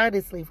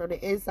 Honestly, from the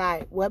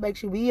inside. What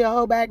makes you be a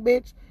hoe bag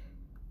bitch?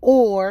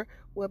 Or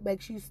what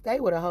makes you stay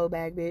with a hoe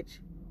bag bitch?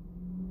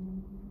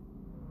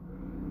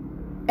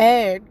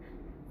 And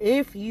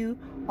if you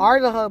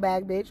are the hoe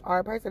bag bitch or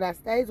a person that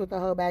stays with the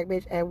hoe bag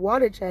bitch and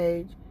want to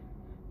change,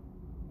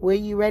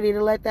 when you ready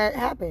to let that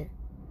happen?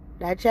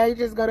 That change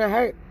is going to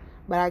hurt.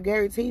 But I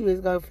guarantee you it's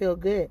going to feel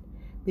good.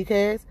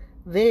 Because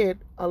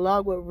then,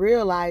 along with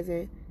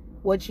realizing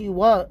what you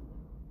want,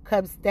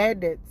 comes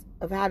standards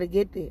of how to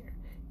get there.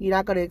 You're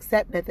not going to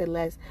accept nothing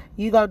less.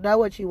 You're going to know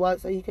what you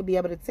want so you can be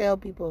able to tell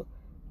people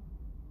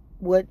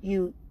what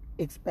you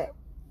expect.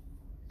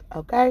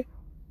 Okay?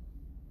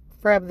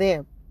 From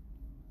them.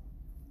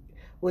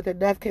 With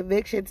enough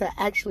conviction to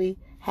actually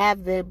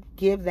have them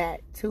give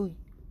that to you.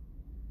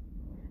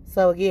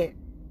 So again,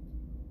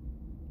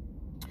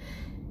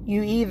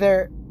 you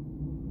either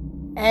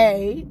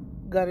A,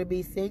 gonna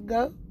be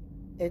single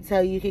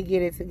until you can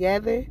get it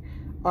together,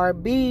 or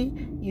B,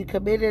 you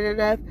committed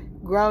enough,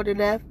 grown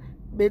enough,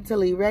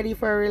 mentally ready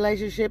for a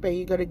relationship, and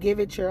you're gonna give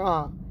it your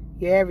all,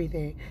 your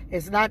everything.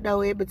 It's not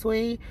no in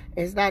between.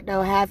 It's not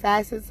no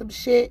half-assing some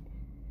shit.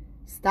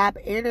 Stop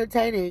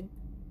entertaining.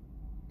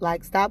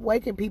 Like, stop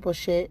waking people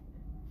shit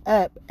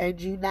up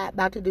and you not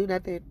about to do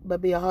nothing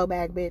but be a hoe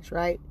bag bitch,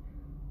 right?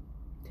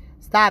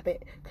 Stop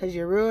it. Because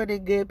you're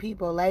ruining good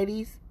people.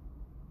 Ladies,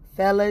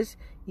 fellas,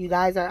 you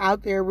guys are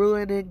out there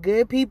ruining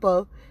good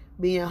people,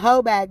 being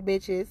hoe bag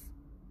bitches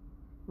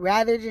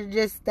rather than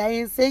just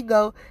staying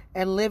single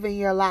and living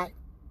your life.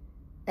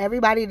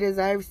 Everybody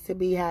deserves to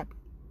be happy,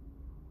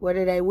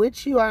 whether they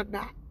with you or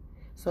not.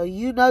 So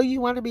you know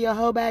you want to be a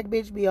hoe bag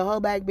bitch, be a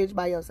hoe bag bitch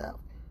by yourself.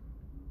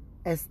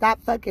 And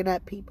stop fucking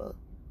up people.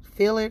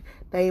 Feeling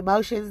their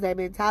emotions, their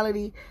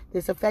mentality.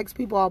 This affects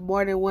people on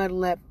more than one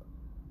level.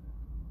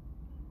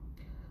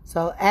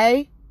 So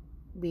A,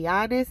 be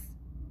honest,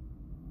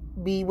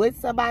 be with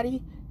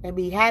somebody and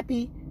be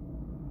happy.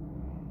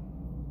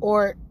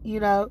 Or,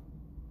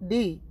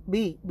 D,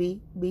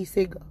 be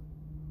single.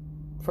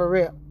 For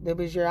real. Them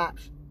is your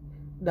option.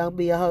 Don't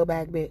be a hoe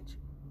bag bitch.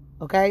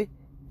 Okay?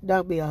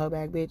 Don't be a hoe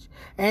bag bitch.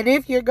 And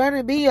if you're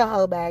gonna be a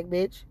hoe bag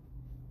bitch,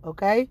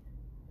 okay,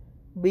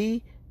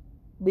 be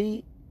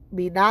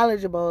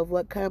knowledgeable of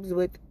what comes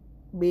with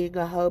being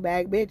a hoe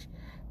bag bitch.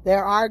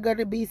 There are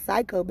gonna be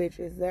psycho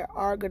bitches. There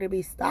are gonna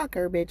be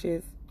stalker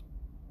bitches.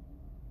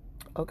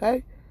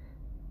 Okay?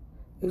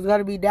 There's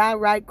gonna be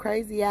downright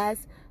crazy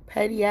ass,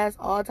 petty ass,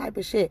 all type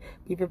of shit.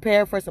 Be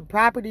prepared for some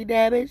property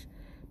damage.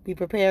 Be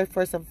prepared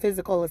for some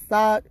physical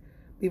assault.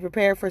 Be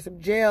prepared for some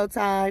jail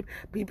time.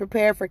 Be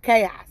prepared for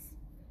chaos.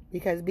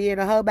 Because being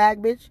a hoe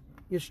bag bitch,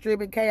 you're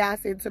streaming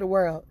chaos into the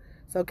world.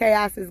 So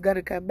chaos is going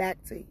to come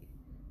back to you.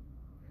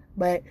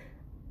 But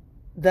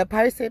the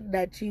person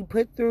that you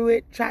put through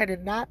it, trying to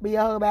not be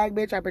a hoe bag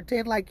bitch or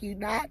pretend like you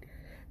not,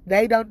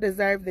 they don't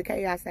deserve the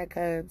chaos that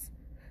comes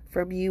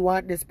from you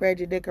wanting to spread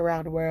your dick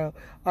around the world,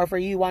 or for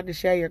you wanting to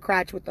share your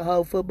crotch with the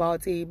whole football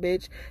team,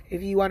 bitch.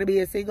 If you want to be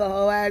a single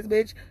hoe ass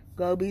bitch,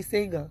 go be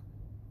single.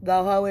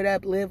 Go hoe it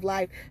up, live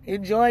life,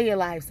 enjoy your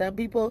life. Some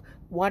people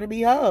want to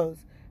be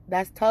hoes.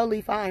 That's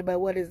totally fine, but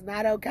what is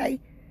not okay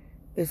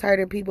is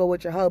hurting people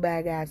with your hoe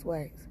bag ass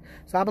ways.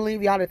 So I'm going to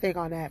leave y'all to think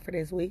on that for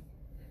this week.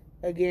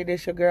 Again,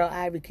 this your girl,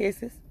 Ivy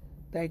Kisses.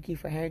 Thank you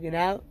for hanging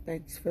out.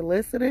 Thanks for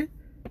listening.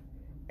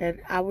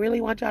 And I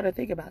really want y'all to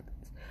think about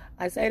this.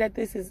 I say that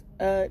this is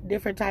a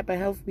different type of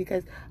health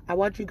because I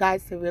want you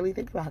guys to really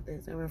think about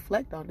this and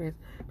reflect on this.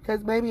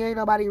 Because maybe ain't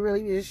nobody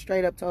really just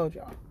straight up told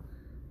y'all.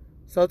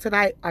 So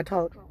tonight, I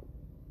told y'all.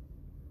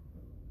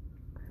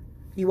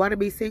 If you want to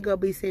be single,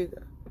 be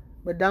single.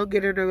 But don't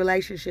get in a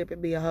relationship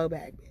and be a hoe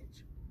bag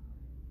bitch.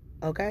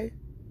 Okay?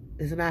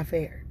 It's not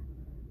fair.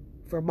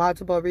 For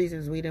multiple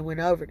reasons, we done went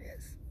over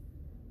this.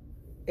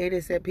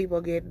 Innocent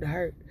people getting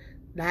hurt.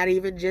 Not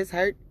even just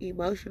hurt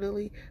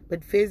emotionally,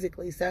 but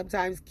physically.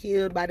 Sometimes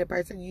killed by the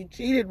person you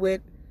cheated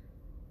with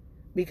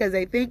because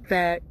they think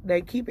that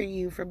they're keeping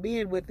you from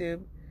being with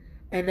them,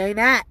 and they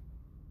not.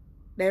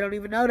 They don't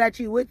even know that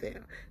you with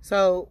them.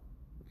 So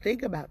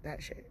think about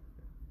that shit.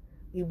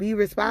 You be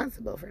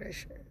responsible for that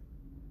shit.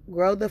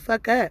 Grow the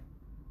fuck up.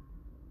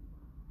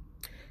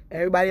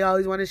 Everybody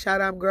always want to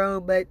shout I'm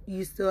grown, but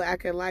you still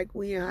acting like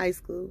we in high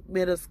school,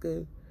 middle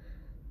school.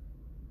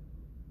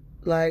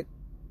 Like,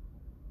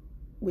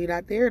 we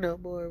not there no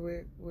more.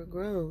 We're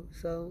grown.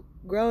 So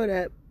grow it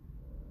up.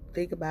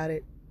 Think about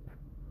it.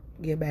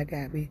 Get back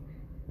at me.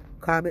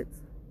 Comments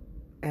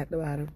at the bottom.